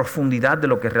a la profundidad de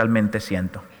lo que realmente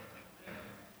siento.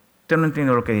 Usted no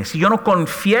entiende lo que dice. Si yo no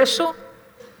confieso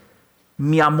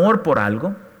mi amor por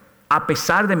algo, a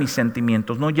pesar de mis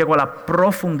sentimientos, no llego a la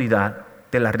profundidad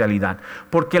de la realidad.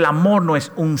 Porque el amor no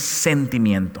es un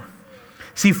sentimiento.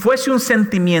 Si fuese un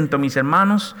sentimiento, mis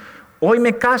hermanos, hoy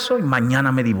me caso y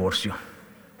mañana me divorcio.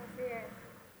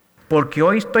 Porque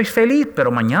hoy estoy feliz,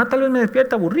 pero mañana tal vez me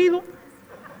despierta aburrido.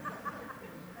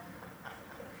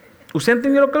 ¿Usted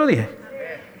entendió lo que lo dije?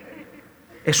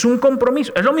 Es un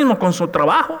compromiso. Es lo mismo con su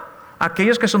trabajo.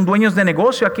 Aquellos que son dueños de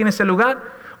negocio aquí en este lugar,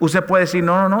 usted puede decir: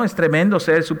 no, es tremendo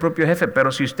ser su propio jefe.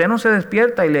 Pero si usted no se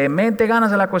despierta y le mete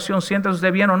ganas a la cuestión, siéntese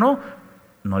usted bien o no,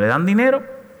 no le dan dinero.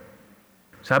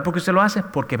 ¿Sabe por qué usted lo hace?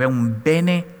 Porque ve un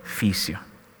beneficio.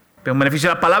 Pero un beneficio.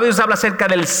 La palabra de Dios habla acerca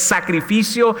del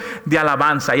sacrificio de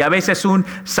alabanza. Y a veces un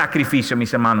sacrificio,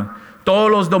 mis hermanos. Todos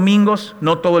los domingos,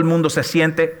 no todo el mundo se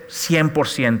siente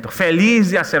 100% feliz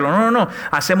de hacerlo. No.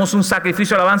 Hacemos un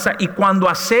sacrificio de alabanza y cuando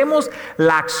hacemos,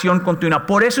 la acción continúa.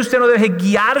 Por eso usted no debe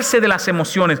guiarse de las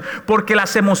emociones. Porque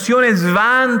las emociones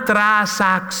van tras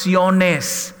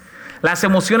acciones. Las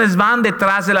emociones van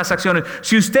detrás de las acciones.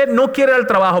 Si usted no quiere ir al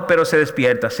trabajo, pero se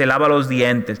despierta, se lava los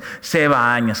dientes, se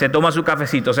baña, se toma su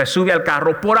cafecito, se sube al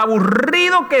carro, por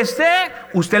aburrido que esté,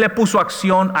 usted le puso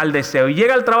acción al deseo. Y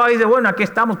llega al trabajo y dice: bueno, aquí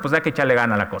estamos, pues hay que echarle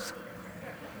gana a la cosa.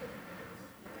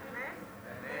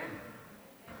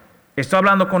 Estoy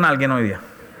hablando con alguien hoy día.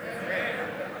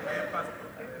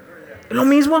 Lo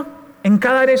mismo en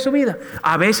cada área de su vida.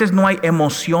 A veces no hay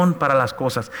emoción para las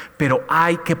cosas, pero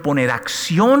hay que poner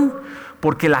acción,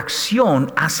 porque la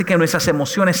acción hace que nuestras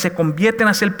emociones se conviertan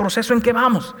hacia el proceso en que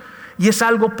vamos. Y es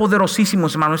algo poderosísimo,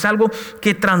 hermanos. Es algo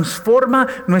que transforma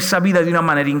nuestra vida de una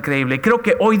manera increíble. Creo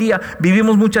que hoy día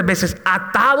vivimos muchas veces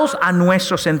atados a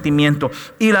nuestros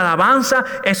sentimientos. Y la alabanza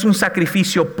es un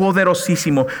sacrificio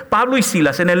poderosísimo. Pablo y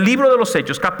Silas, en el libro de los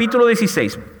Hechos, capítulo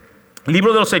 16.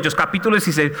 Libro de los Hechos, capítulo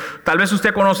 16. Tal vez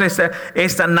usted conoce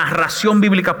esta narración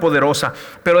bíblica poderosa,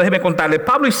 pero déjeme contarle.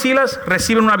 Pablo y Silas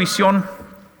reciben una visión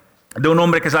de un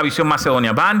hombre que es la visión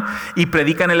macedonia. Van y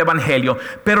predican el evangelio,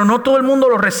 pero no todo el mundo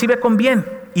lo recibe con bien.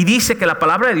 Y dice que la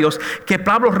palabra de Dios, que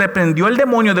Pablo reprendió el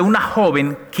demonio de una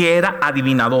joven que era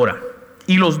adivinadora.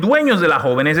 Y los dueños de la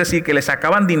joven, es decir, que le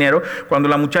sacaban dinero cuando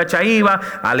la muchacha iba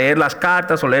a leer las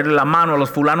cartas o leerle la mano a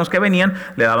los fulanos que venían,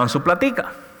 le daban su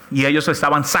platica. Y ellos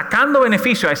estaban sacando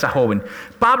beneficio a esa joven.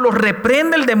 Pablo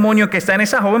reprende el demonio que está en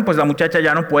esa joven, pues la muchacha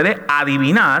ya no puede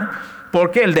adivinar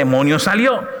porque el demonio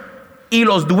salió. Y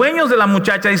los dueños de la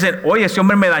muchacha dicen: oye, ese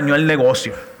hombre me dañó el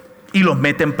negocio. Y los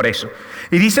meten preso.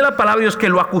 Y dice la palabra de Dios que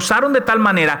lo acusaron de tal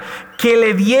manera que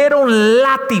le dieron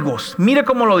látigos. Mire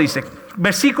cómo lo dice.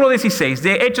 Versículo 16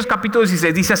 de Hechos capítulo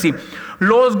 16 dice así: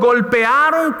 los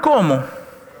golpearon como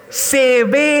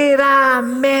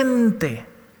severamente.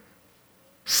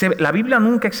 La Biblia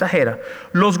nunca exagera.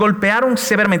 Los golpearon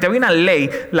severamente. Había una ley,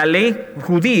 la ley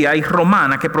judía y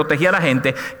romana que protegía a la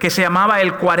gente, que se llamaba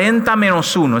el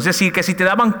 40-1. Es decir, que si te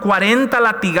daban 40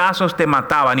 latigazos te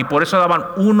mataban y por eso daban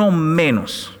uno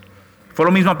menos. Fue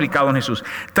lo mismo aplicado en Jesús.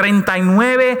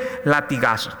 39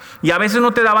 latigazos. Y a veces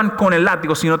no te daban con el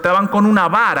látigo, sino te daban con una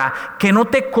vara que no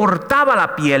te cortaba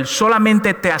la piel,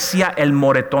 solamente te hacía el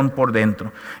moretón por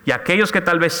dentro. Y aquellos que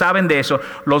tal vez saben de eso,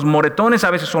 los moretones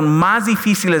a veces son más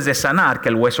difíciles de sanar que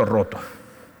el hueso roto.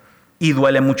 Y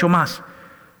duele mucho más.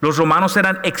 Los romanos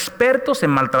eran expertos en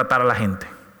maltratar a la gente.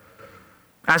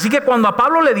 Así que cuando a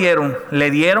Pablo le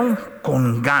dieron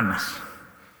con ganas.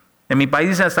 En mi país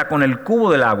dice hasta con el cubo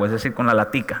del agua, es decir, con la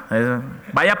latica.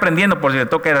 Vaya aprendiendo por si le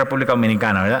toca a la República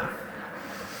Dominicana, ¿verdad?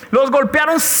 Los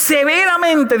golpearon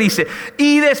severamente, dice.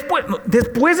 Y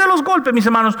después de los golpes, mis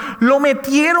hermanos, lo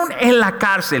metieron en la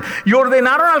cárcel. Y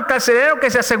ordenaron al carcelero que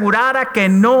se asegurara que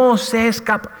no se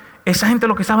escapa. Esa gente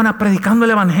lo que estaban era predicando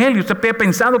el evangelio. Usted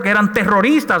pensando que eran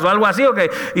terroristas o algo así, o que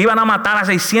iban a matar a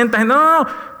 600 gente. No,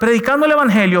 predicando el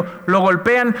evangelio, lo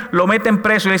golpean, lo meten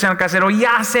preso y le dicen al carcelero, y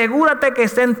asegúrate que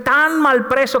estén tan mal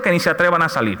presos que ni se atrevan a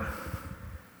salir.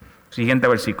 Siguiente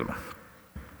versículo.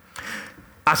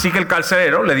 Así que el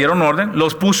carcelero le dieron orden,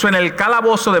 los puso en el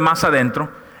calabozo de más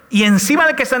adentro, y encima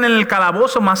de que están en el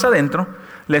calabozo más adentro,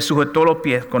 les sujetó los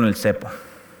pies con el cepo.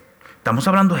 Estamos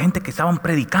hablando de gente que estaban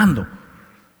predicando.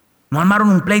 No armaron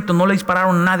un pleito, no le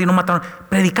dispararon a nadie, no mataron,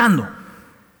 predicando.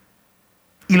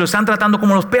 Y lo están tratando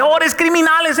como los peores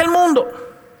criminales del mundo.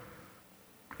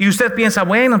 Y usted piensa,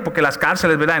 bueno, porque las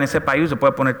cárceles, ¿verdad? En ese país se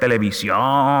puede poner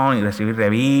televisión y recibir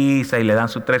revistas y le dan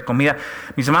sus 3 comidas.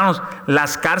 Mis hermanos,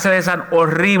 las cárceles eran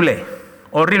horribles.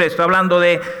 Horrible. Estoy hablando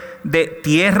de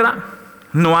tierra.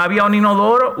 No había un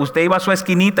inodoro. Usted iba a su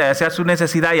esquinita y hacía su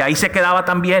necesidad y ahí se quedaba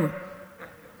también.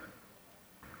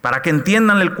 Para que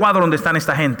entiendan el cuadro donde están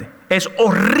esta gente. Es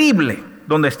horrible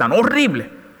donde están,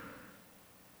 horrible.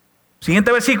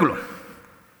 Siguiente versículo.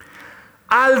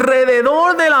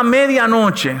 Alrededor de la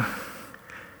medianoche,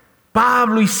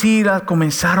 Pablo y Silas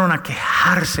comenzaron a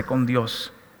quejarse con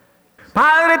Dios.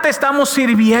 Padre, te estamos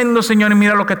sirviendo, Señor, y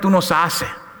mira lo que tú nos haces.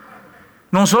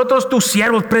 Nosotros, tus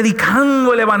siervos,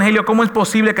 predicando el evangelio, ¿cómo es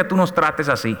posible que tú nos trates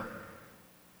así?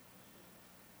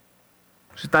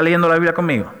 ¿Se está leyendo la Biblia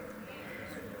conmigo?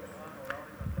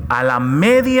 A la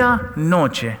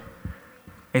medianoche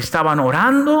estaban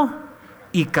orando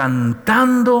y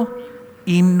cantando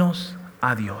himnos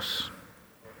a Dios.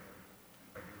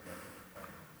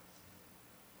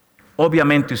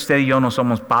 Obviamente usted y yo no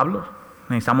somos Pablo.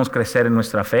 Necesitamos crecer en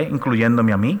nuestra fe,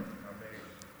 incluyéndome a mí.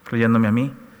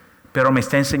 Pero me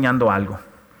está enseñando algo.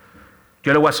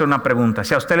 Yo le voy a hacer una pregunta.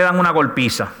 Si a usted le dan una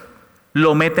golpiza,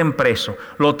 lo meten preso,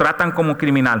 lo tratan como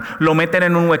criminal, lo meten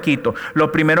en un huequito, lo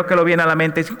primero que lo viene a la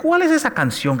mente es, ¿cuál es esa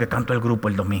canción que cantó el grupo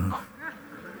el domingo?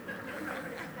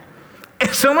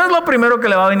 Eso no es lo primero que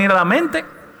le va a venir a la mente.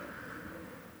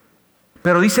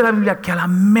 Pero dice la Biblia que a la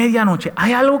medianoche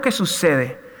hay algo que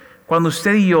sucede cuando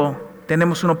usted y yo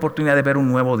tenemos una oportunidad de ver un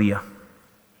nuevo día.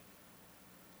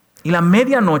 Y la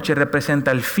medianoche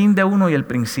representa el fin de uno y el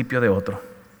principio de otro.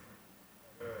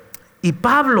 Y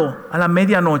Pablo a la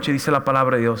medianoche, dice la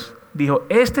palabra de Dios, dijo,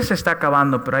 este se está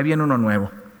acabando, pero ahí viene uno nuevo.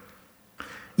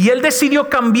 Y él decidió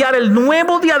cambiar el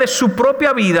nuevo día de su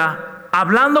propia vida,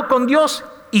 hablando con Dios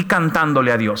y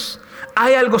cantándole a Dios.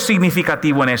 Hay algo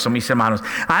significativo en eso, mis hermanos.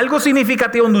 Algo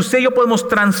significativo donde usted y yo podemos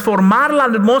transformar la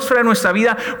atmósfera de nuestra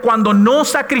vida cuando nos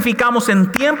sacrificamos en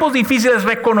tiempos difíciles,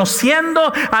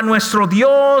 reconociendo a nuestro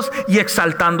Dios y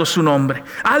exaltando su nombre.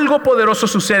 Algo poderoso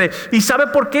sucede. ¿Y sabe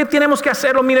por qué tenemos que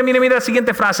hacerlo? Mire la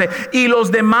siguiente frase. Y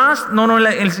los demás,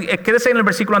 quédese en el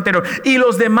versículo anterior. Y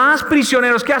los demás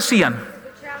prisioneros, ¿qué hacían?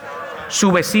 Su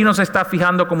vecino se está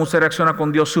fijando cómo usted reacciona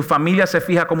con Dios. Su familia se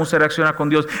fija cómo usted reacciona con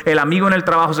Dios. El amigo en el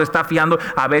trabajo se está fijando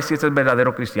a ver si este es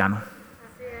verdadero cristiano.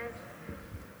 Así es.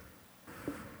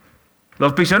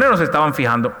 Los prisioneros se estaban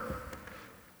fijando.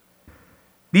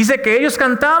 Dice que ellos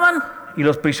cantaban y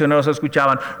los prisioneros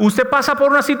escuchaban. Usted pasa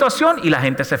por una situación y la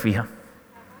gente se fija.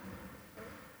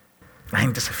 La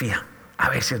gente se fija a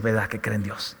ver si es verdad que cree en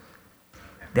Dios.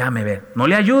 Déjame ver. No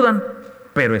le ayudan,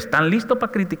 pero están listos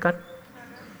para criticar.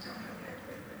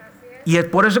 Y es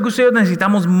por eso que ustedes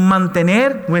necesitamos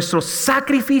mantener nuestro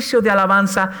sacrificio de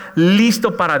alabanza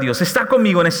listo para Dios. ¿Está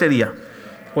conmigo en ese día?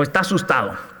 ¿O está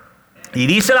asustado? Y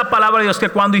dice la palabra de Dios que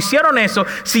cuando hicieron eso,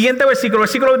 siguiente versículo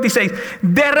 26,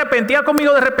 de repente, diga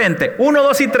conmigo de repente, 1,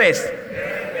 2 y 3.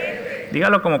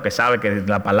 Dígalo como que sabe que es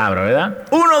la palabra, ¿verdad?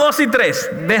 1, 2 y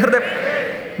 3.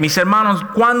 Mis hermanos,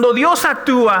 cuando Dios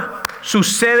actúa,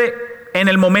 sucede en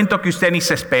el momento que usted ni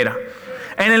se espera.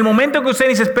 En el momento que usted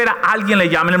ni se espera, alguien le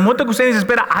llama. En el momento que usted ni se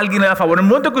espera, alguien le da favor. En el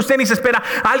momento que usted ni se espera,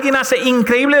 alguien hace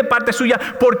increíble de parte suya,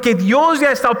 porque Dios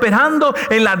ya está operando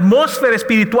en la atmósfera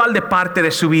espiritual de parte de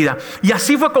su vida. Y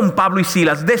así fue con Pablo y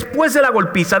Silas. Después de la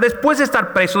golpiza, después de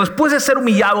estar preso, después de ser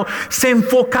humillado, se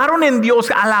enfocaron en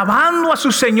Dios, alabando a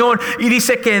su Señor. Y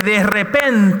dice que de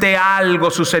repente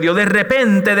algo sucedió. De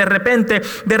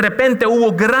repente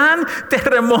hubo gran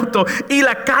terremoto y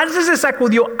la cárcel se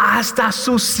sacudió hasta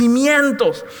sus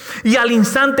cimientos. Y al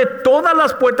instante todas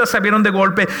las puertas se abrieron de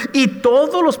golpe y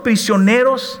todos los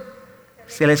prisioneros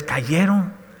se les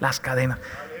cayeron las cadenas.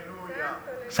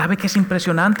 ¿Sabe qué es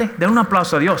impresionante? Den un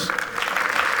aplauso a Dios.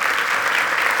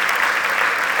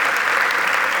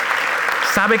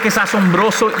 ¿Sabe que es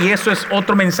asombroso? Y eso es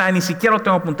otro mensaje, ni siquiera lo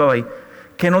tengo apuntado ahí,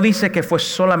 que no dice que fue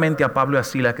solamente a Pablo y a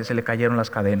Silas que se le cayeron las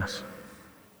cadenas.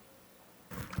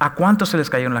 ¿A cuántos se les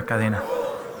cayeron las cadenas?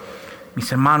 Mis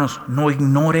hermanos, no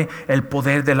ignore el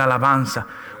poder de la alabanza.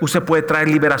 Usted puede traer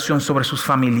liberación sobre sus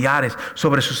familiares,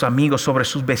 sobre sus amigos, sobre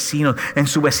sus vecinos, en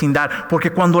su vecindad.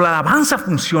 Porque cuando la alabanza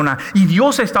funciona y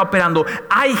Dios está operando,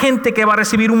 hay gente que va a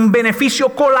recibir un beneficio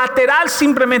colateral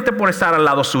simplemente por estar al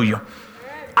lado suyo.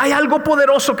 Hay algo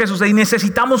poderoso que sucede y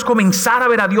necesitamos comenzar a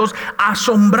ver a Dios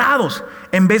asombrados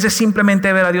en vez de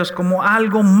simplemente ver a Dios como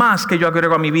algo más que yo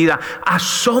agrego a mi vida.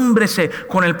 Asómbrese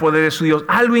con el poder de su Dios,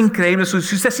 algo increíble. Si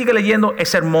usted sigue leyendo,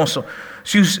 es hermoso.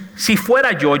 Si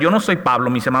fuera yo no soy Pablo,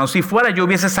 mis hermanos, si fuera yo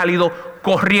hubiese salido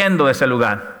corriendo de ese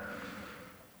lugar.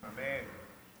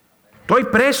 Estoy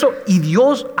preso y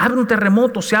Dios abre un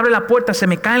terremoto, se abre la puerta, se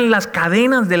me caen las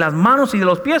cadenas de las manos y de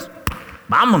los pies.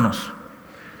 Vámonos.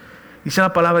 Dice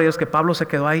la palabra de Dios que Pablo se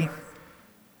quedó ahí.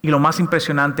 Y lo más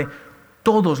impresionante,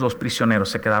 todos los prisioneros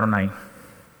se quedaron ahí.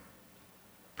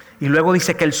 Y luego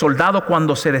dice que el soldado,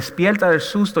 cuando se despierta del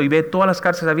susto y ve todas las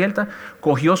cárceles abiertas,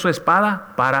 cogió su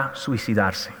espada para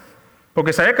suicidarse.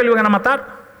 Porque sabía que lo iban a matar.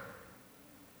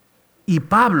 Y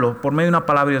Pablo, por medio de una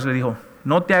palabra de Dios, le dijo: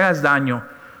 no te hagas daño,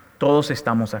 todos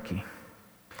estamos aquí.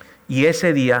 Y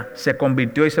ese día se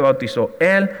convirtió y se bautizó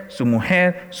él, su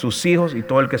mujer, sus hijos y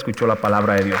todo el que escuchó la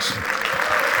palabra de Dios.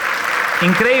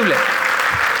 Increíble.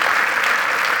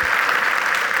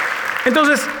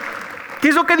 Entonces, ¿qué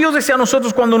es lo que Dios desea a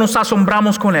nosotros cuando nos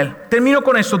asombramos con Él? Termino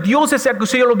con esto. Dios desea que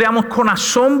usted y yo lo veamos con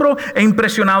asombro e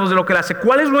impresionados de lo que Él hace.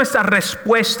 ¿Cuál es nuestra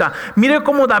respuesta? Mire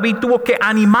cómo David tuvo que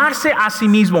animarse a sí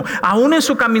mismo, aún en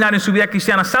su caminar, en su vida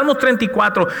cristiana. Salmo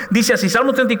 34 dice así,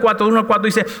 Salmo 34, 1 al 4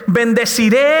 dice: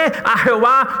 bendeciré a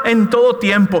Jehová en todo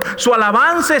tiempo. Su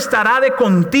alabanza estará de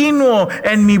continuo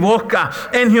en mi boca.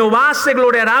 En Jehová se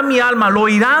gloriará mi alma. Lo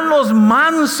oirán los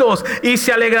mansos y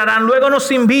se alegrarán. Luego nos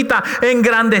invita a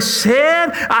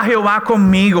engrandecer a Jehová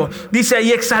conmigo. Dice: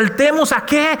 y exaltemos a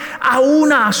qué,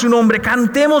 a su nombre,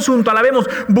 cantemos junto, alabemos.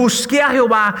 Busqué a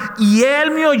Jehová y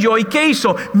Él me oyó. ¿Y qué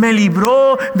hizo? Me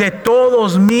libró de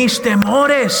todos mis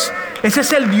temores. Ese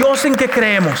es el Dios en que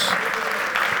creemos.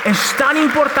 Es tan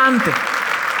importante.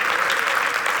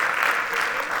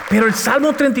 Pero el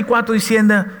Salmo 34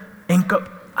 diciendo: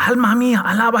 alma mía,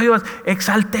 alaba a Jehová,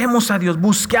 exaltemos a Dios,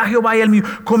 busqué a Jehová y Él mío.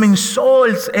 Comenzó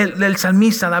el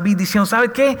salmista David diciendo: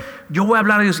 ¿sabe qué? Yo voy a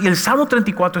hablar a Dios. Y el Salmo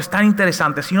 34 es tan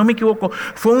interesante. Si no me equivoco,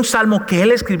 fue un salmo que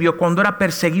él escribió cuando era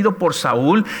perseguido por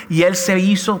Saúl y él se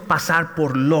hizo pasar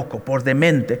por loco, por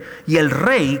demente. Y el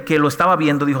rey que lo estaba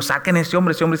viendo dijo: saquen a ese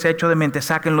hombre se ha hecho demente,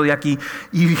 sáquenlo de aquí.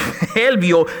 Y él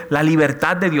vio la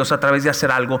libertad de Dios a través de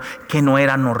hacer algo que no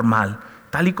era normal.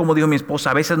 Tal y como dijo mi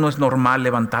esposa, a veces no es normal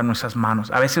levantar nuestras manos,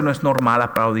 a veces no es normal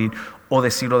aplaudir o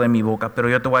decirlo de mi boca, pero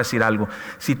yo te voy a decir algo.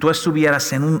 Si tú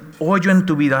estuvieras en un hoyo en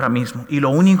tu vida ahora mismo y lo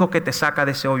único que te saca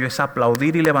de ese hoyo es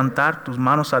aplaudir y levantar tus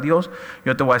manos a Dios,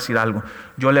 yo te voy a decir algo.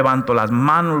 Yo levanto las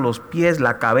manos, los pies,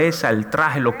 la cabeza, el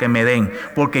traje, lo que me den,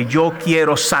 porque yo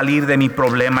quiero salir de mi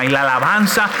problema. Y la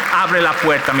alabanza abre la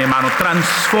puerta, mi hermano,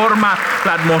 transforma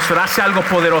la atmósfera, hace algo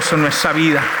poderoso en nuestra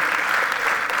vida.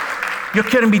 Yo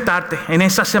quiero invitarte en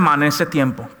esa semana, en ese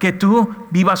tiempo, que tú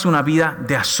vivas una vida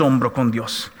de asombro con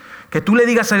Dios. Que tú le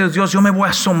digas a Dios: Dios, yo me voy a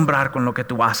asombrar con lo que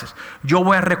tú haces. Yo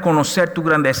voy a reconocer tu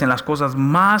grandeza en las cosas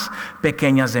más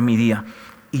pequeñas de mi día.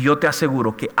 Y yo te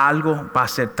aseguro que algo va a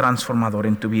ser transformador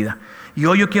en tu vida. Y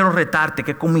hoy yo quiero retarte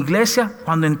que como iglesia,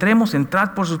 cuando entremos,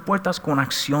 entrad por sus puertas con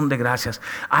acción de gracias,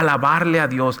 alabarle a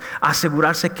Dios,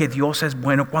 asegurarse que Dios es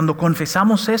bueno. Cuando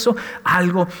confesamos eso,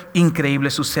 algo increíble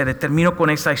sucede. Termino con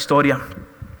esta historia.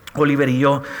 Oliver y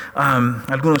yo,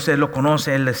 algunos de ustedes lo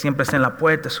conocen, él siempre está en la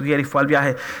puerta, sugiere y fue al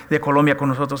viaje de Colombia con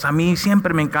nosotros. A mí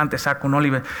siempre me encanta estar con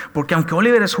Oliver, porque aunque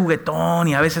Oliver es juguetón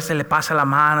y a veces se le pasa la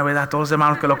mano, ¿verdad? Todos los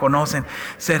hermanos que lo conocen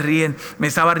se ríen. Me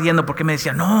estaba riendo porque me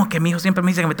decía, no, que mi hijo siempre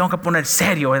me dice que me tengo que poner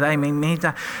serio, ¿verdad? Y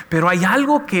pero hay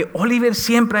algo que Oliver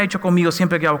siempre ha hecho conmigo,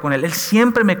 siempre que hablo con él. Él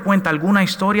siempre me cuenta alguna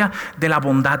historia de la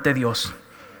bondad de Dios.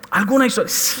 Alguna historia,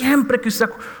 siempre que usted...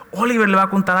 Oliver le va a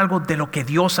contar algo de lo que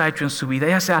Dios ha hecho en su vida,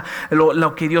 ya sea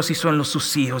lo que Dios hizo en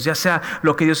sus hijos, ya sea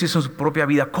lo que Dios hizo en su propia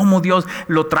vida, cómo Dios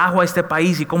lo trajo a este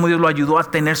país y cómo Dios lo ayudó a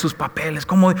tener sus papeles,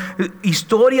 como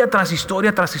historia tras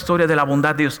historia tras historia de la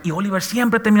bondad de Dios. Y Oliver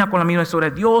siempre termina con la misma historia: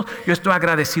 Dios, yo estoy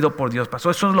agradecido por Dios,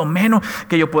 pastor, eso es lo menos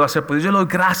que yo puedo hacer por Dios, yo le doy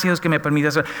gracias a Dios que me permite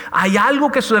hacer. Hay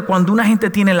algo que sucede cuando una gente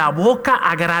tiene la boca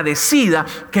agradecida,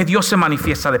 que Dios se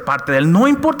manifiesta de parte de él. No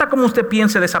importa cómo usted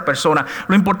piense de esa persona,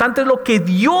 lo importante es lo que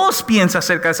Dios piensa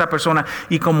acerca de esa persona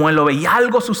y cómo él lo ve. Y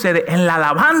algo sucede en la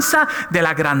alabanza de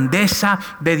la grandeza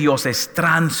de Dios, es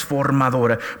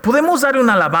transformadora. Podemos darle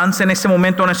una alabanza en este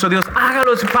momento a nuestro Dios.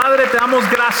 Hágalo, Padre, te damos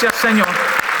gracias, Señor.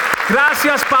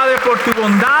 Gracias, Padre, por tu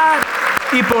bondad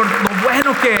y por lo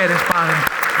bueno que eres, Padre.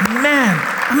 Amén,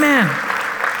 amén.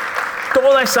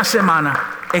 Toda esta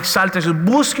semana exalte a Dios,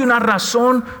 busque una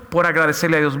razón por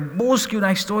agradecerle a Dios, busque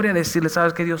una historia, decirle,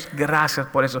 sabes que Dios, gracias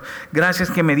por eso,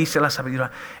 gracias que me dice la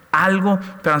sabiduría. Algo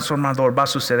transformador va a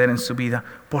suceder en su vida,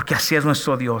 porque así es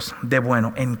nuestro Dios de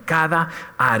bueno en cada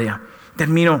área.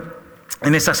 Termino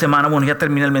en esta semana, bueno, ya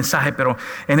terminé el mensaje, pero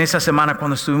en esa semana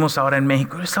cuando estuvimos ahora en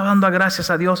México, yo estaba dando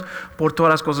gracias a Dios por todas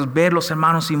las cosas, ver los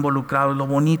hermanos involucrados, lo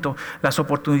bonito, las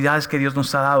oportunidades que Dios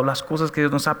nos ha dado, las cosas que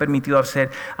Dios nos ha permitido hacer.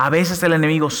 A veces el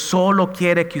enemigo solo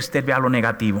quiere que usted vea lo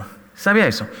negativo. ¿Sabía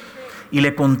eso? Y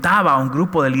le contaba a un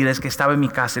grupo de líderes que estaba en mi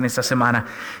casa en esta semana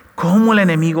cómo el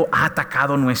enemigo ha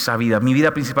atacado nuestra vida, mi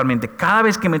vida principalmente. Cada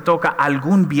vez que me toca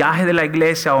algún viaje de la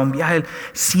iglesia o un viaje,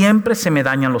 siempre se me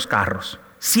dañan los carros.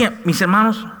 Siempre, mis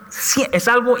hermanos, es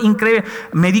algo increíble.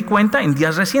 Me di cuenta en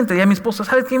días recientes, dije a mi esposa,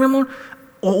 ¿sabes qué, mi amor?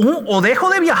 O dejo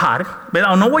de viajar,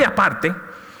 ¿verdad? O no voy aparte,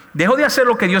 dejo de hacer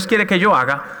lo que Dios quiere que yo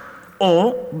haga,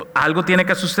 o algo tiene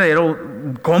que suceder, o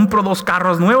compro 2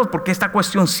 carros nuevos, porque esta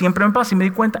cuestión siempre me pasa. Y me di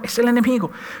cuenta, es el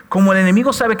enemigo. Como el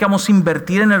enemigo sabe que vamos a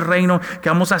invertir en el reino, que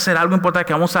vamos a hacer algo importante,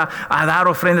 que vamos a dar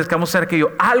ofrendas, que vamos a hacer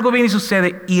aquello, algo viene y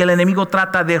sucede, y el enemigo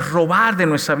trata de robar de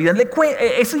nuestra vida.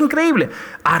 Es increíble.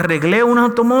 Arreglé un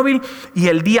automóvil y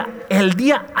el día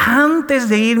antes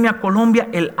de irme a Colombia,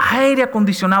 el aire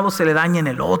acondicionado se le daña en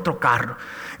el otro carro.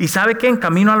 Y ¿sabe qué? En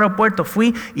camino al aeropuerto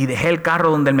fui y dejé el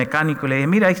carro donde el mecánico, y le dije,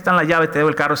 mira, ahí están las llaves, te debo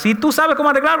el carro. Si tú sabes cómo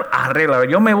arreglarlo, arréglalo.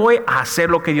 Yo me voy a hacer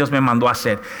lo que Dios me mandó a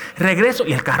hacer. Regreso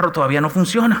y el carro todavía no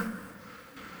funciona.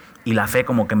 Y la fe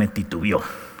como que me titubeó.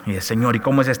 Y dije, Señor, ¿y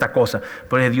cómo es esta cosa?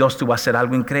 Pero Dios, tú vas a hacer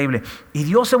algo increíble. Y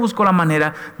Dios se buscó la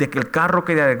manera de que el carro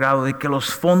quede arreglado, de que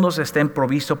los fondos estén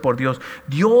provistos por Dios.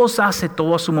 Dios hace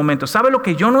todo a su momento. ¿Sabe lo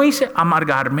que yo no hice?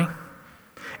 Amargarme.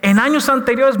 En años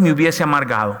anteriores me hubiese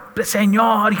amargado.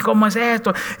 Señor, ¿y cómo es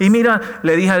esto? Y mira,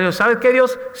 le dije a Dios, ¿sabes qué,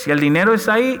 Dios? Si el dinero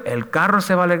está ahí, el carro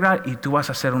se va a alegrar y tú vas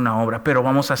a hacer una obra. Pero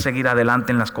vamos a seguir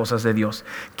adelante en las cosas de Dios.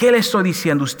 ¿Qué le estoy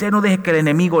diciendo? Usted no deje que el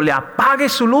enemigo le apague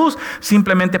su luz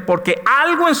simplemente porque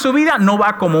algo en su vida no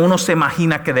va como uno se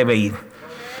imagina que debe ir.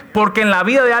 Porque en la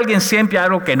vida de alguien siempre hay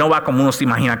algo que no va como uno se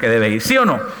imagina que debe ir. ¿Sí o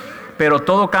no? Pero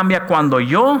todo cambia cuando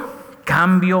yo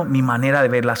cambio mi manera de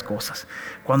ver las cosas.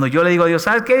 Cuando yo le digo a Dios,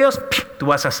 ¿sabes qué, Dios? Tú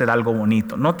vas a hacer algo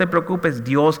bonito. No te preocupes,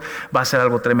 Dios va a hacer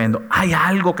algo tremendo. Hay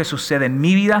algo que sucede en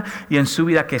mi vida y en su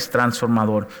vida que es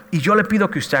transformador. Y yo le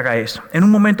pido que usted haga eso. En un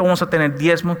momento vamos a tener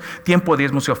tiempo de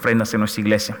diezmos y ofrendas en nuestra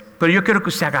iglesia. Pero yo quiero que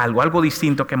usted haga algo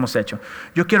distinto que hemos hecho.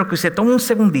 Yo quiero que usted tome un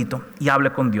segundito y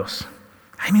hable con Dios.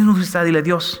 Ahí mismo usted dile,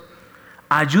 Dios,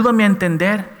 ayúdame a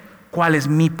entender cuál es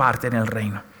mi parte en el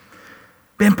reino.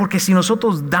 Ven, porque si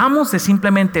nosotros damos de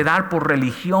simplemente dar por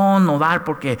religión o dar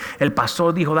porque el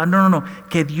pastor dijo dar, no,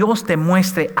 que Dios te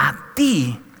muestre a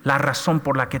ti la razón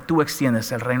por la que tú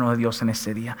extiendes el reino de Dios en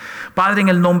este día. Padre, en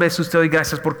el nombre de Jesús te doy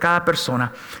gracias por cada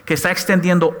persona que está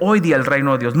extendiendo hoy día el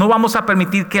reino de Dios. No vamos a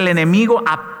permitir que el enemigo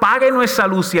apague nuestra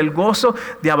luz y el gozo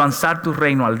de avanzar tu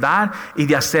reino al dar y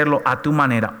de hacerlo a tu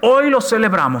manera. Hoy lo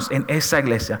celebramos en esta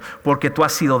iglesia porque tú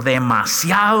has sido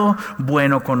demasiado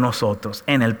bueno con nosotros,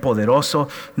 en el poderoso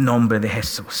nombre de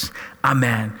Jesús.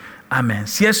 Amén, amén.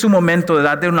 Si es su momento de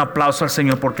darle un aplauso al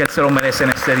Señor porque Él se lo merece en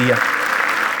este día.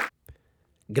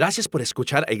 Gracias por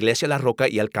escuchar a Iglesia La Roca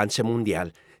y Alcance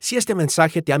Mundial. Si este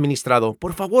mensaje te ha ministrado,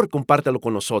 por favor, compártelo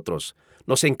con nosotros.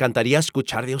 Nos encantaría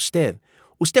escuchar de usted.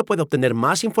 Usted puede obtener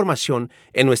más información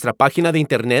en nuestra página de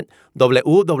internet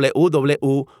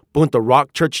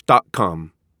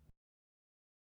www.rockchurch.com.